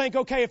I, we'd think,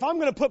 okay, if I'm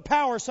going to put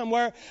power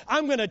somewhere,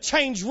 I'm going to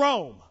change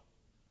Rome.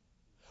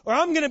 Or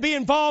I'm going to be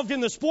involved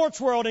in the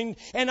sports world and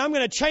I'm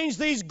going to change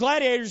these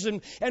gladiators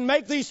and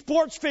make these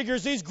sports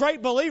figures, these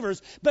great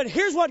believers. But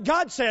here's what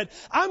God said.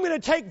 I'm going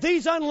to take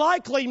these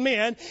unlikely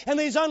men and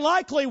these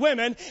unlikely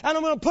women and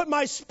I'm going to put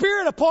my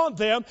Spirit upon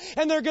them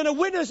and they're going to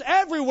witness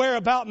everywhere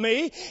about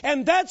me.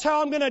 And that's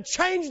how I'm going to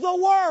change the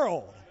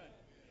world.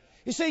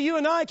 You see, you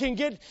and I can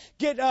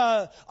get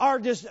our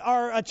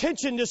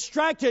attention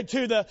distracted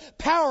to the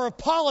power of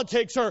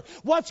politics or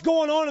what's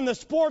going on in the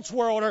sports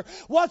world or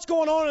what's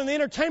going on in the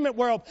entertainment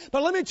world.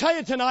 But let me tell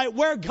you tonight,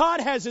 where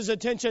God has His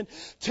attention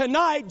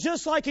tonight,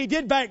 just like He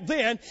did back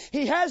then,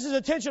 He has His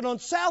attention on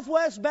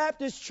Southwest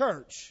Baptist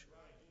Church.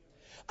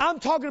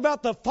 I'm talking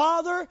about the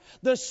Father,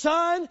 the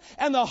Son,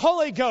 and the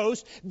Holy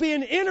Ghost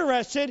being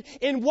interested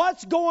in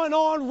what's going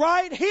on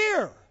right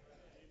here.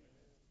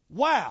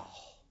 Wow.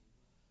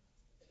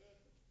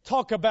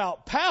 Talk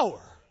about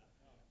power.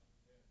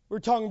 We're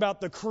talking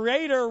about the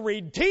Creator,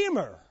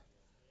 Redeemer,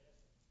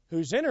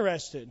 who's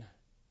interested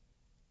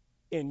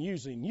in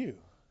using you.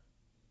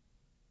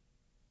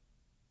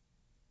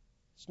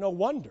 It's no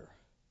wonder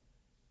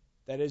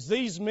that as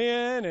these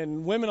men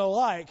and women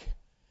alike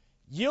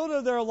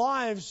yielded their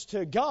lives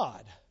to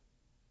God,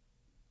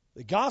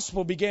 the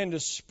gospel began to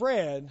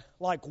spread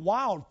like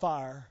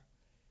wildfire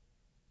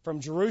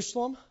from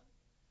Jerusalem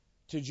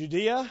to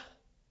Judea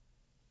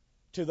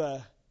to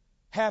the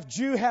half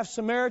Jew, half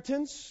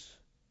Samaritans,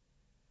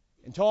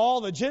 and to all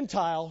the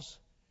Gentiles,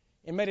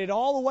 and made it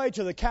all the way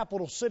to the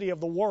capital city of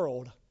the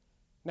world,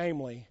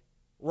 namely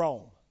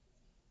Rome.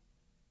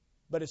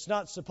 But it's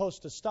not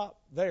supposed to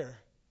stop there.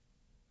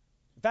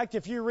 In fact,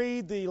 if you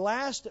read the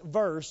last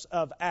verse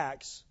of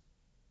Acts,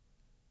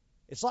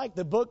 it's like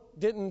the book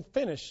didn't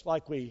finish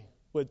like we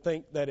would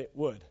think that it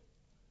would.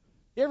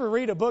 You ever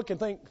read a book and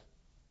think,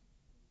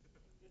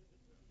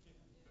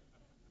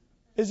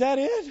 is that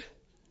it?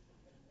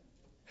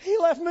 He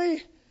left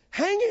me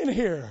hanging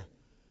here.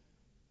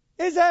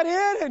 Is that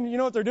it? And you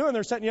know what they're doing?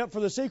 They're setting you up for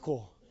the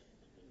sequel.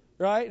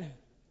 Right?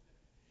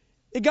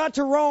 It got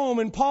to Rome,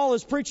 and Paul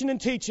is preaching and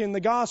teaching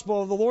the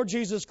gospel of the Lord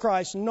Jesus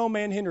Christ, and no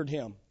man hindered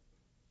him.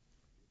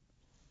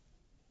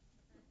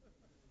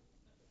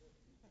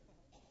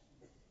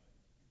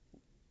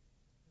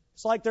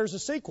 It's like there's a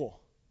sequel.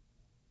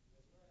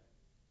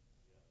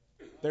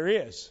 There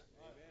is.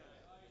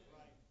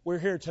 We're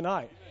here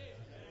tonight.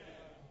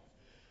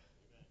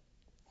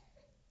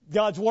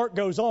 God's work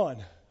goes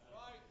on.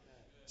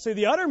 See,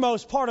 the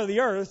uttermost part of the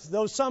earth,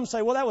 though some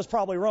say, well, that was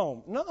probably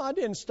Rome. No, I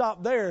didn't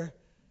stop there.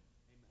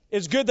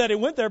 It's good that it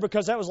went there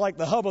because that was like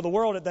the hub of the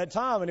world at that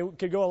time, and it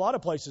could go a lot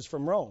of places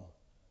from Rome.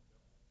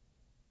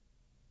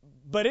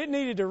 But it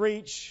needed to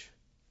reach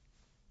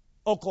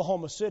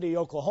Oklahoma City,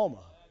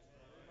 Oklahoma.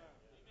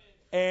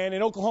 And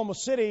in Oklahoma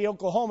City,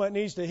 Oklahoma, it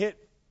needs to hit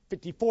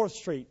 54th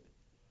Street,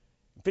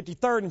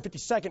 53rd and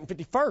 52nd and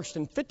 51st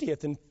and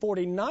 50th and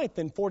 49th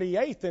and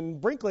 48th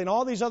and Brinkley and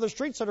all these other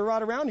streets that are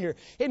right around here.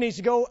 It needs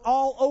to go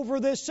all over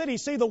this city.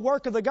 See, the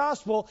work of the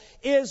gospel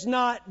is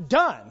not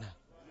done.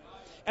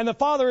 And the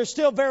Father is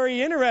still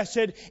very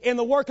interested in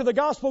the work of the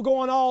gospel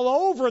going all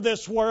over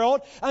this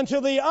world until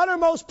the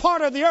uttermost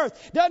part of the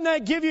earth. Doesn't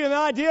that give you an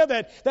idea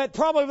that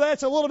probably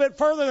that's a little bit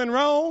further than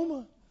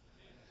Rome?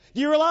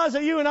 Do you realize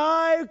that you and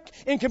I,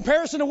 in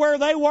comparison to where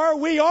they were,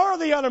 we are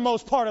the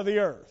uttermost part of the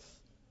earth?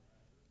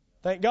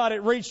 Thank God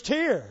it reached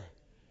here.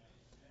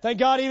 Thank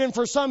God even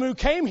for some who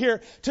came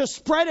here to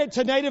spread it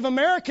to Native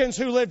Americans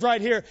who lived right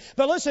here.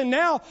 But listen,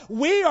 now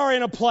we are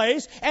in a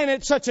place, and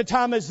at such a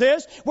time as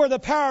this, where the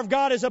power of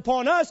God is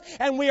upon us,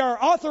 and we are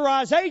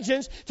authorized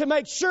agents to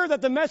make sure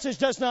that the message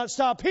does not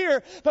stop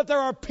here, but there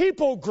are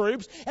people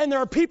groups and there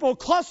are people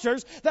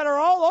clusters that are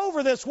all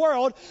over this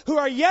world who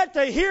are yet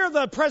to hear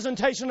the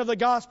presentation of the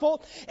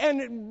gospel,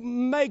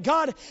 and may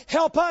God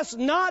help us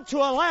not to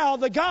allow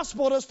the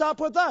gospel to stop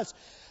with us.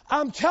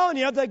 I'm telling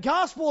you, the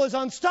gospel is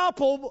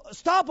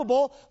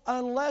unstoppable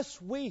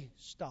unless we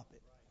stop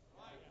it.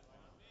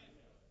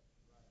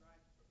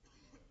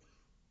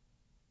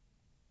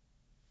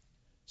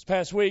 This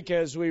past week,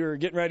 as we were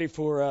getting ready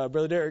for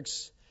Brother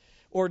Derek's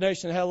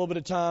ordination, I had a little bit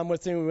of time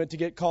with him. We went to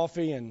get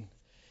coffee, and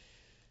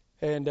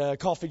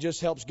coffee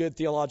just helps good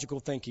theological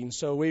thinking.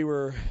 So we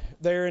were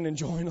there and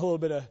enjoying a little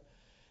bit of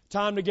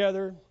time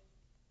together.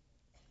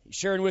 He's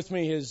sharing with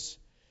me his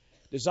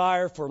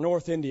desire for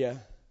North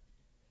India.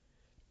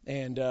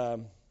 And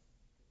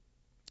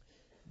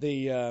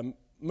the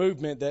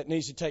movement that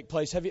needs to take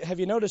place. Have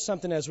you noticed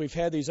something as we've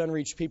had these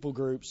unreached people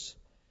groups?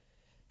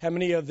 How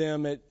many of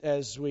them,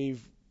 as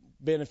we've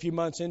been a few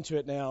months into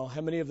it now,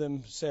 how many of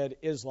them said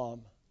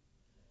Islam?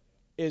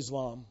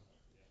 Islam.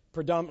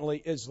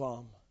 Predominantly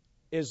Islam.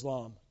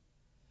 Islam.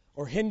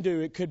 Or Hindu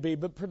it could be,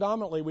 but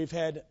predominantly we've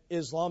had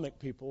Islamic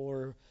people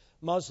or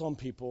Muslim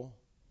people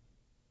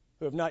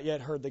who have not yet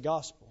heard the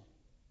gospel.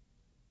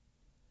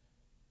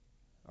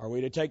 Are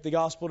we to take the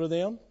gospel to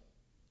them?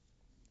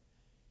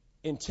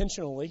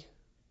 Intentionally?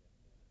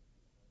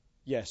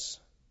 Yes.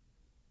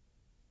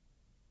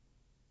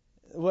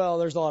 Well,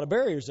 there's a lot of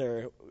barriers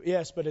there.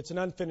 Yes, but it's an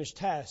unfinished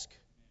task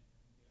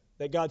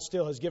that God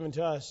still has given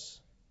to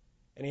us,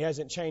 and He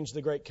hasn't changed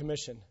the Great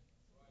Commission.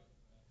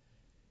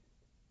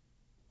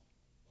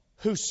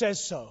 Who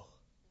says so?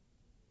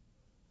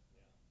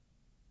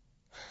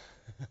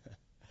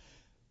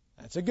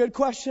 That's a good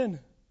question.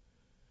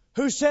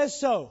 Who says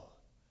so?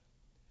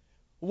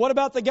 What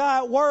about the guy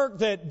at work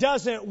that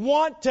doesn't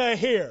want to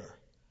hear?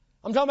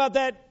 I'm talking about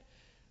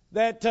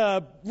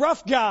that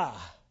rough guy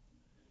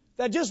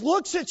that just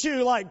looks at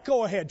you like,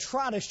 go ahead,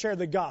 try to share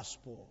the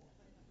gospel.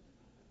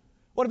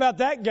 What about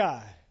that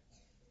guy?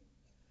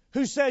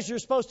 Who says you're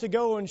supposed to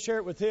go and share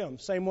it with him?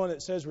 Same one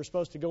that says we're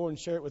supposed to go and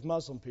share it with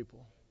Muslim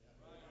people.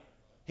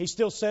 He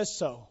still says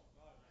so.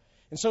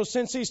 And so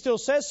since he still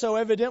says so,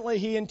 evidently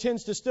he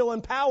intends to still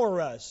empower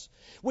us.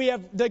 We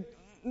have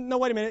No,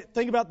 wait a minute.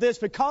 Think about this.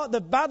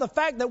 By the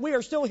fact that we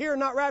are still here and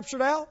not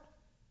raptured out,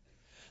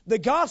 the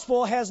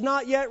gospel has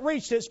not yet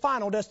reached its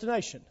final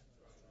destination.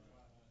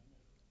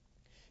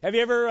 Have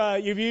you ever,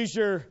 you've used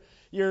your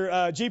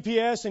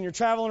GPS and you're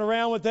traveling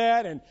around with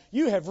that and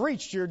you have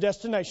reached your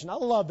destination. I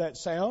love that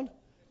sound.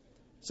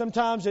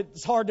 Sometimes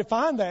it's hard to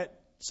find that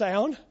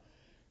sound.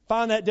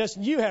 Find that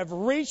destination. You have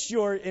reached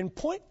in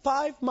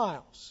 0.5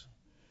 miles.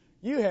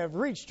 You have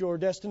reached your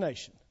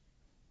destination.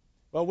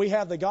 Well, we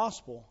have the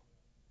gospel.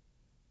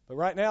 But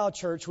right now,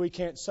 church, we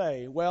can't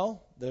say,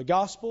 well, the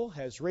gospel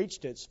has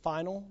reached its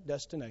final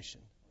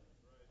destination.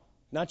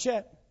 Not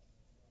yet.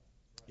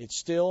 It's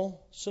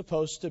still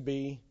supposed to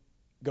be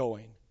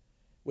going.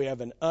 We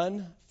have an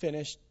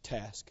unfinished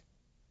task.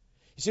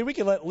 You see, we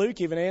can let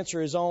Luke even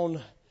answer his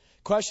own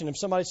question. If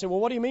somebody said, well,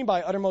 what do you mean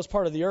by uttermost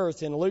part of the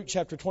earth? In Luke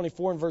chapter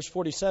 24 and verse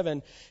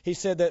 47, he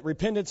said that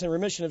repentance and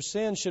remission of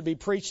sins should be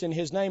preached in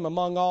his name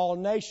among all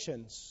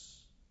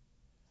nations,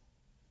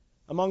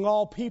 among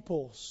all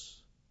peoples,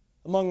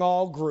 among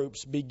all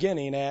groups,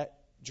 beginning at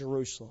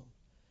Jerusalem.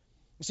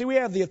 You see, we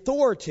have the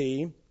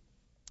authority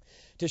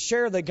to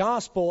share the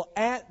gospel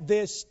at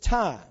this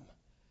time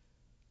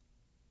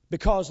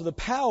because of the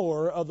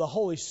power of the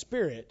Holy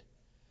Spirit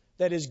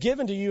that is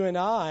given to you and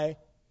I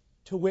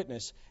to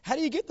witness. How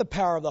do you get the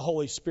power of the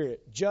Holy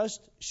Spirit?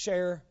 Just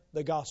share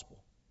the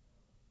gospel.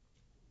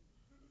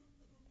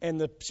 And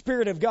the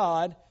Spirit of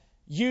God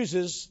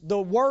uses the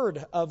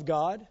Word of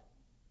God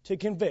to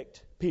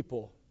convict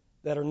people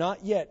that are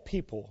not yet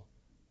people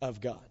of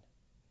God.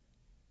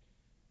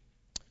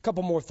 A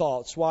couple more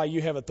thoughts why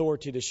you have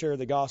authority to share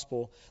the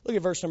gospel. Look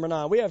at verse number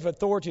 9. We have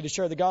authority to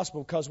share the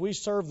gospel because we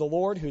serve the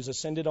Lord who's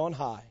ascended on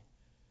high.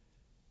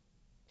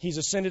 He's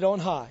ascended on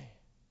high.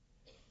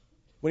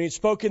 When he'd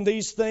spoken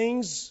these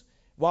things,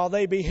 while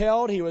they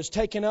beheld, he was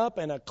taken up,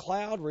 and a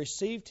cloud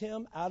received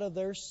him out of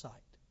their sight.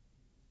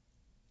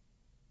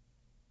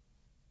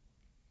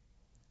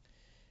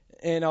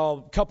 And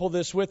I'll couple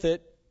this with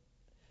it.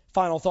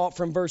 Final thought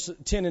from verse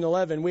 10 and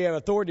 11. We have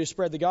authority to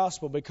spread the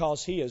gospel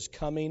because he is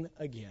coming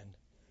again.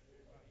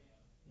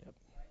 Yep.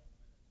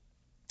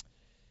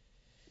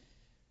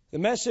 The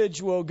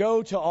message will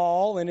go to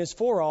all and is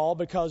for all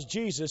because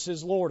Jesus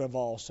is Lord of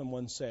all,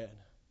 someone said.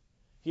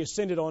 He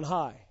ascended on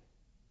high.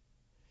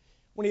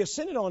 When he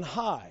ascended on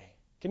high,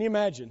 can you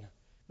imagine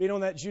being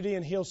on that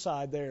Judean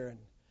hillside there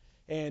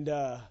and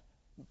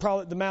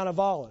probably the Mount of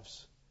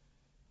Olives?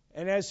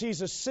 And as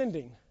he's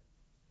ascending,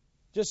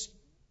 just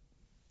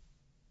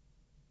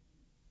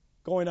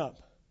going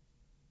up.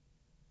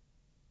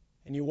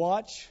 And you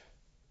watch,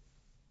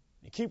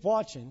 you keep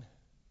watching,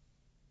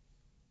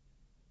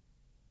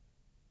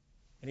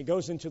 and he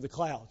goes into the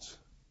clouds.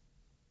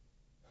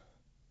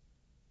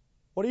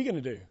 What are you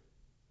going to do?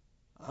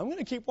 I'm going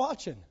to keep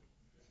watching.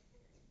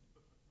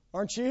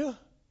 Aren't you?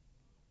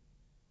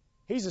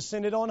 He's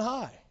ascended on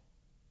high.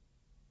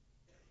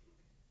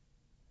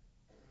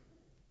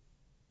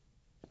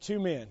 2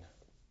 men,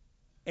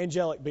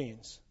 angelic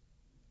beings.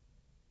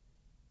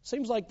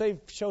 Seems like they've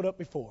showed up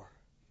before.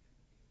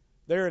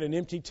 They're at an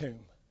empty tomb.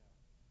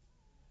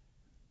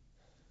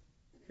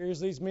 Here's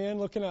these men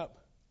looking up.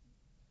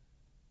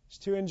 These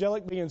 2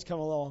 angelic beings come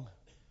along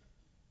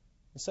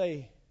and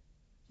say,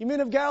 "You men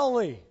of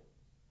Galilee,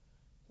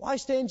 why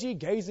stand ye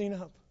gazing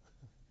up?"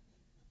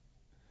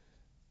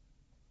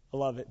 I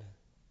love it.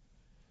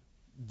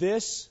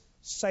 This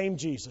same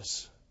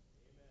Jesus,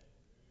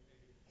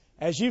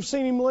 as you've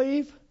seen him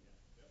leave,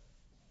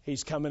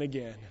 he's coming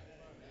again.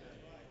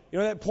 You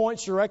know, that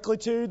points directly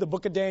to the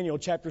book of Daniel,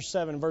 chapter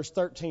 7, verse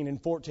 13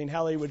 and 14,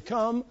 how he would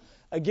come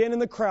again in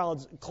the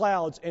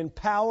clouds in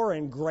power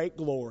and great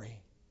glory.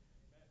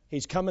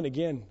 He's coming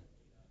again.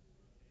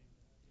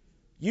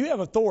 You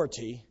have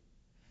authority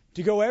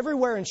to go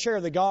everywhere and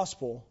share the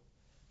gospel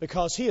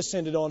because he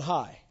ascended on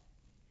high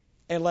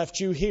and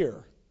left you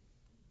here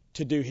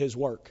to do his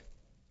work.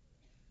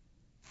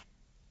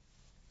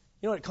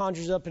 You know what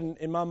conjures up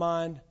in my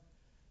mind?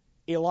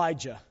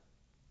 Elijah,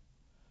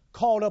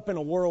 caught up in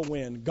a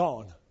whirlwind,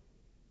 gone.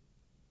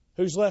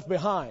 Who's left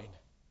behind?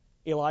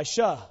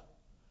 Elisha.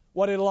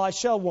 What did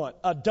Elisha want?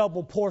 A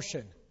double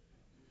portion.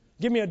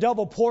 Give me a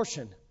double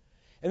portion.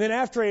 And then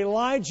after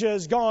Elijah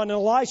is gone,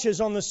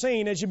 Elisha's on the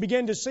scene, as you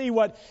begin to see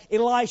what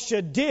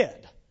Elisha did,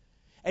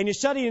 and you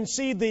study and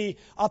see the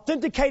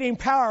authenticating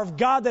power of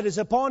God that is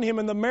upon him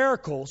and the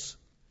miracles,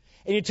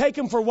 and you take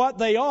them for what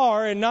they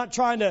are and not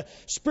trying to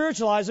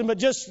spiritualize them, but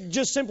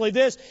just simply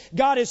this: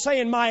 God is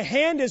saying, my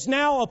hand is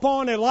now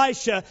upon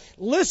Elisha.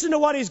 Listen to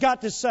what he's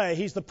got to say.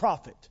 He's the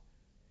prophet.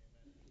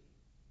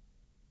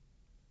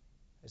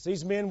 As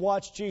these men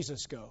watch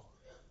Jesus go,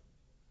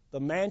 the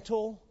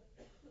mantle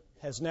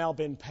has now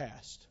been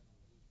passed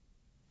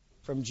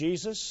from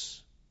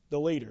Jesus, the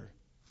leader,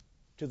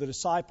 to the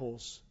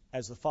disciples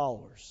as the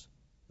followers.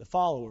 The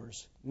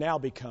followers now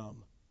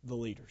become the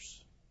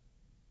leaders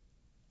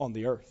on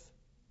the earth.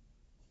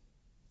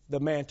 The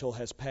mantle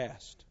has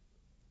passed.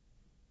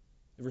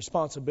 The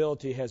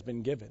responsibility has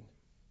been given.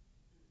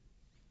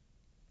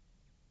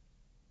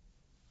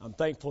 I'm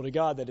thankful to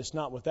God that it's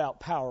not without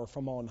power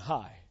from on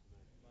high.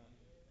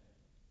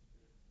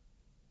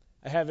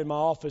 I have in my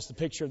office the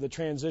picture of the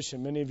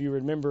transition. Many of you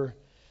remember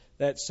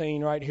that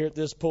scene right here at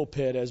this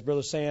pulpit as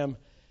Brother Sam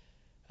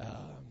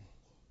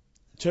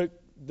took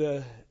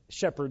the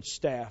shepherd's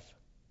staff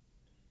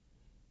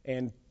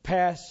and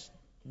passed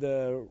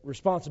the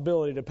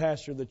responsibility to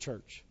pastor the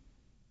church.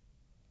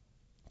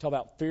 Talk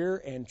about fear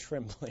and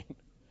trembling,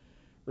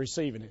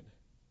 receiving it.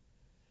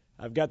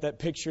 I've got that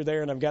picture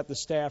there, and I've got the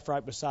staff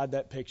right beside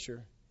that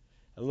picture.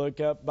 I look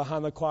up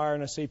behind the choir,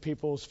 and I see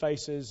people's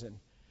faces, and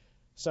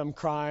some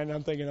crying.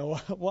 I'm thinking, oh,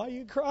 why are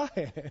you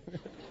crying?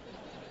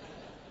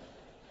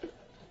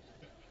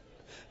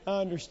 I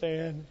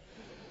understand.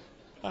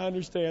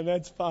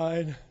 That's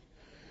fine.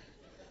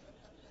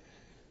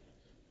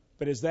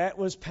 But as that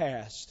was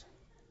passed,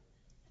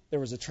 there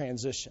was a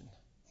transition.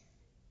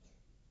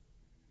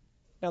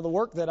 Now, the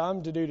work that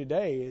I'm to do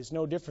today is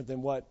no different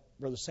than what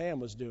Brother Sam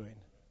was doing.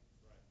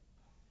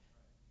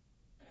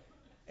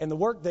 And the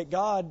work that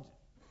God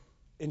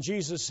and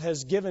Jesus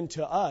has given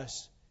to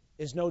us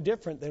is no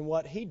different than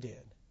what he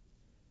did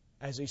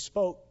as he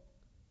spoke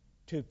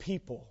to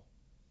people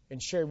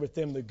and shared with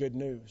them the good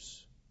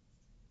news.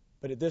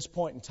 But at this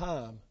point in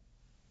time,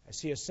 as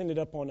he ascended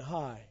up on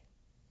high,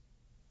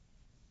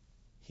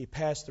 he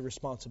passed the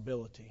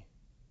responsibility.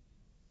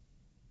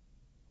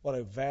 What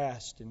a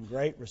vast and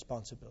great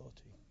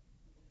responsibility.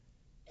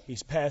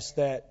 He's passed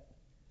that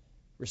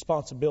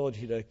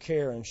responsibility to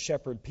care and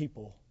shepherd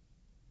people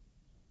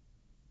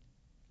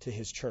to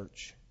his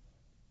church.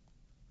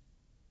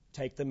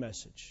 Take the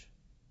message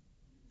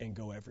and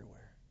go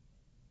everywhere.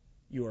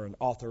 You are an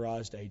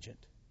authorized agent.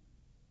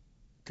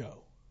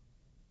 Go.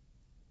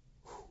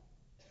 Whew.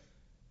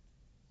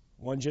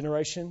 One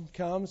generation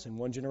comes and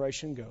one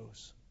generation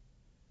goes.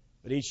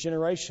 But each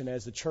generation,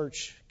 as the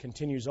church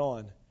continues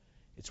on,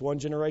 it's one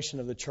generation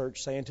of the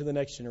church saying to the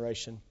next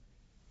generation,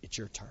 it's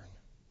your turn.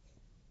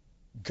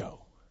 Go.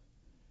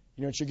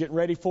 You know what you're getting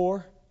ready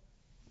for?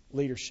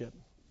 Leadership.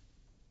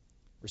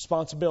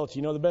 Responsibility.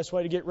 You know the best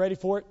way to get ready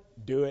for it?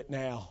 Do it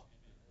now.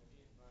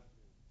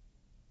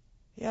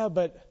 Yeah,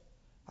 but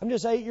I'm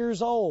just 8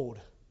 years old.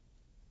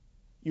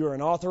 You are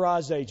an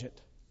authorized agent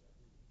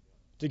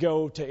to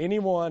go to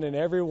anyone and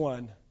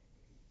everyone,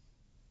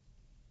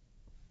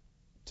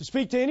 to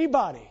speak to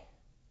anybody,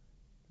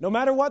 no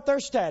matter what their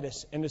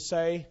status, and to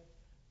say,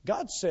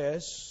 God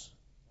says,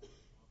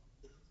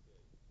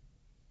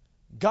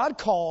 God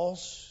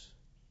calls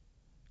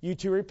you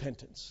to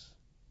repentance.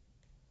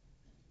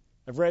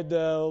 I've read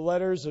the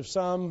letters of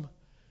some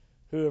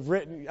who have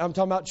written, I'm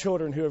talking about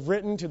children, who have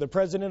written to the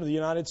President of the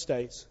United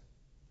States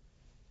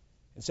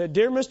and said,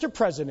 Dear Mr.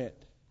 President,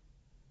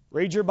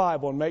 Read your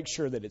Bible and make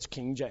sure that it's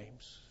King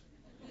James.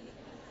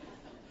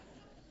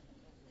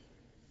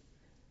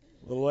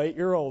 Little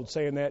 8-year-old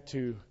saying that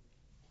to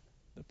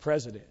the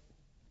president.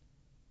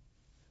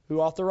 Who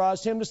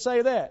authorized him to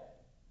say that?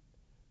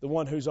 The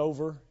one who's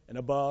over and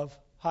above,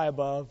 high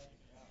above,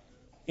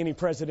 any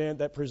president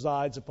that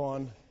presides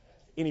upon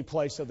any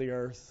place of the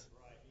earth.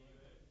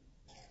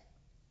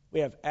 We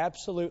have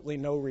absolutely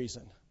no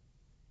reason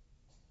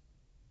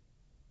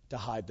to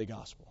hide the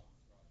gospel.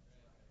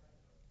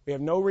 We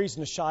have no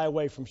reason to shy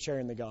away from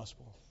sharing the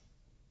gospel.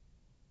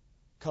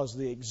 Because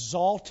the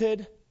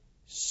exalted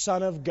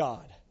Son of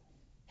God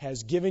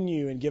has given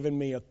you and given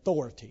me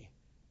authority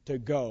to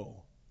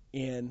go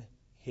in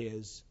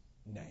His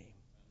name.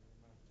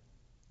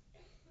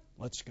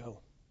 Let's go.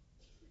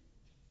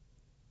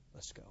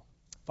 Let's go.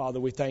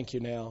 Father, we thank you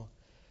now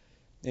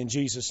in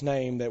Jesus'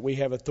 name that we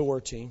have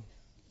authority.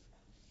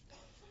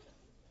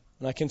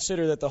 And I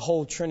consider that the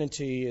whole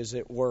Trinity is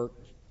at work,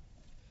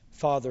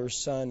 Father,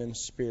 Son, and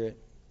Spirit.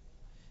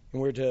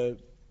 And we're to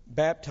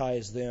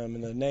baptize them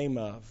in the name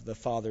of the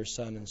Father,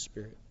 Son, and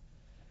Spirit.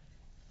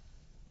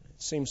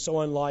 It seems so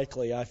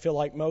unlikely. I feel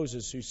like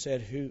Moses who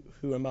said,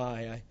 Who am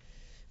I? I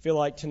feel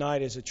like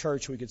tonight as a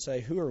church we could say,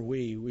 who are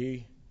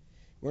we?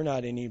 We're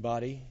not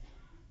anybody.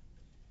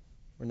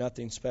 We're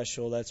nothing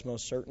special. That's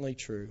most certainly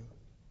true.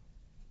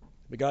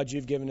 But God,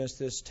 you've given us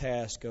this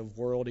task of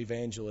world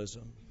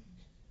evangelism.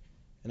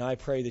 And I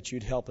pray that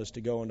you'd help us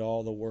to go into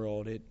all the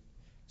world.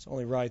 It's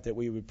only right that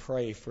we would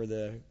pray for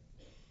the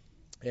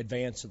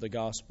advance of the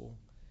gospel.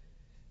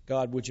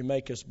 God, would you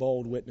make us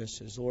bold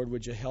witnesses? Lord,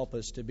 would you help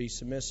us to be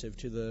submissive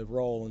to the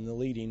role and the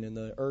leading and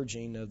the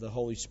urging of the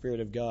Holy Spirit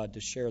of God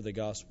to share the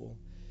gospel.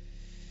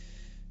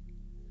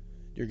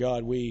 Dear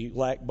God, we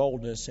lack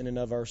boldness in and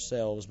of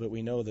ourselves, but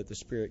we know that the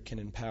Spirit can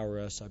empower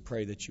us. I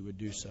pray that you would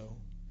do so.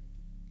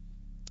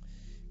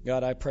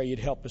 God, I pray you'd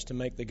help us to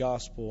make the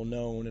gospel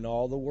known in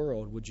all the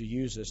world. Would you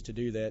use us to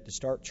do that, to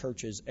start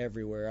churches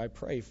everywhere? I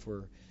pray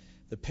for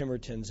the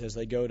Pembertons as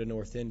they go to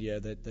North India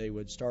that they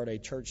would start a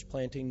church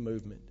planting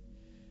movement.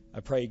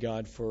 I pray,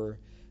 God, for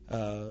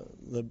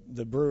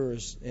the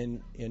brewers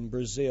in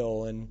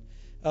Brazil and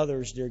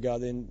others, dear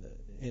God,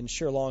 in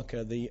Sri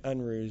Lanka, the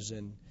Unrus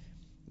and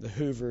the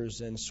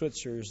Hoovers and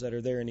Switzers that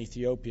are there in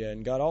Ethiopia.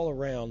 And God, all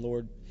around,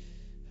 Lord,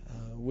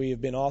 we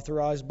have been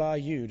authorized by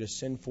you to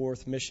send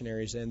forth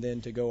missionaries and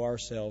then to go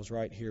ourselves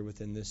right here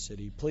within this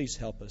city. Please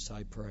help us,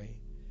 I pray.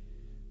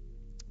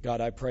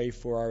 God, I pray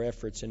for our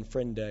efforts in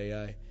Friend Day.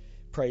 I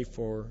pray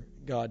for,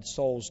 God,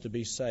 souls to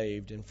be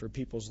saved and for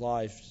people's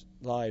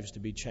lives to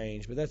be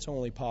changed. But that's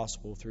only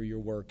possible through your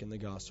work in the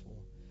gospel.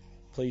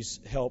 Please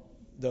help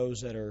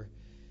those that are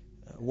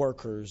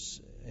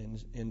workers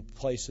in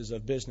places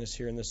of business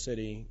here in the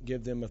city.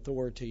 Give them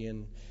authority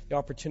and the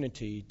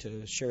opportunity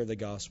to share the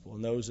gospel.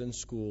 And those in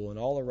school and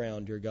all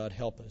around, dear God,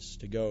 help us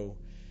to go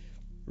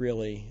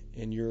really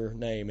in your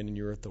name and in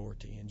your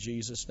authority. In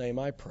Jesus' name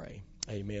I pray. Amen.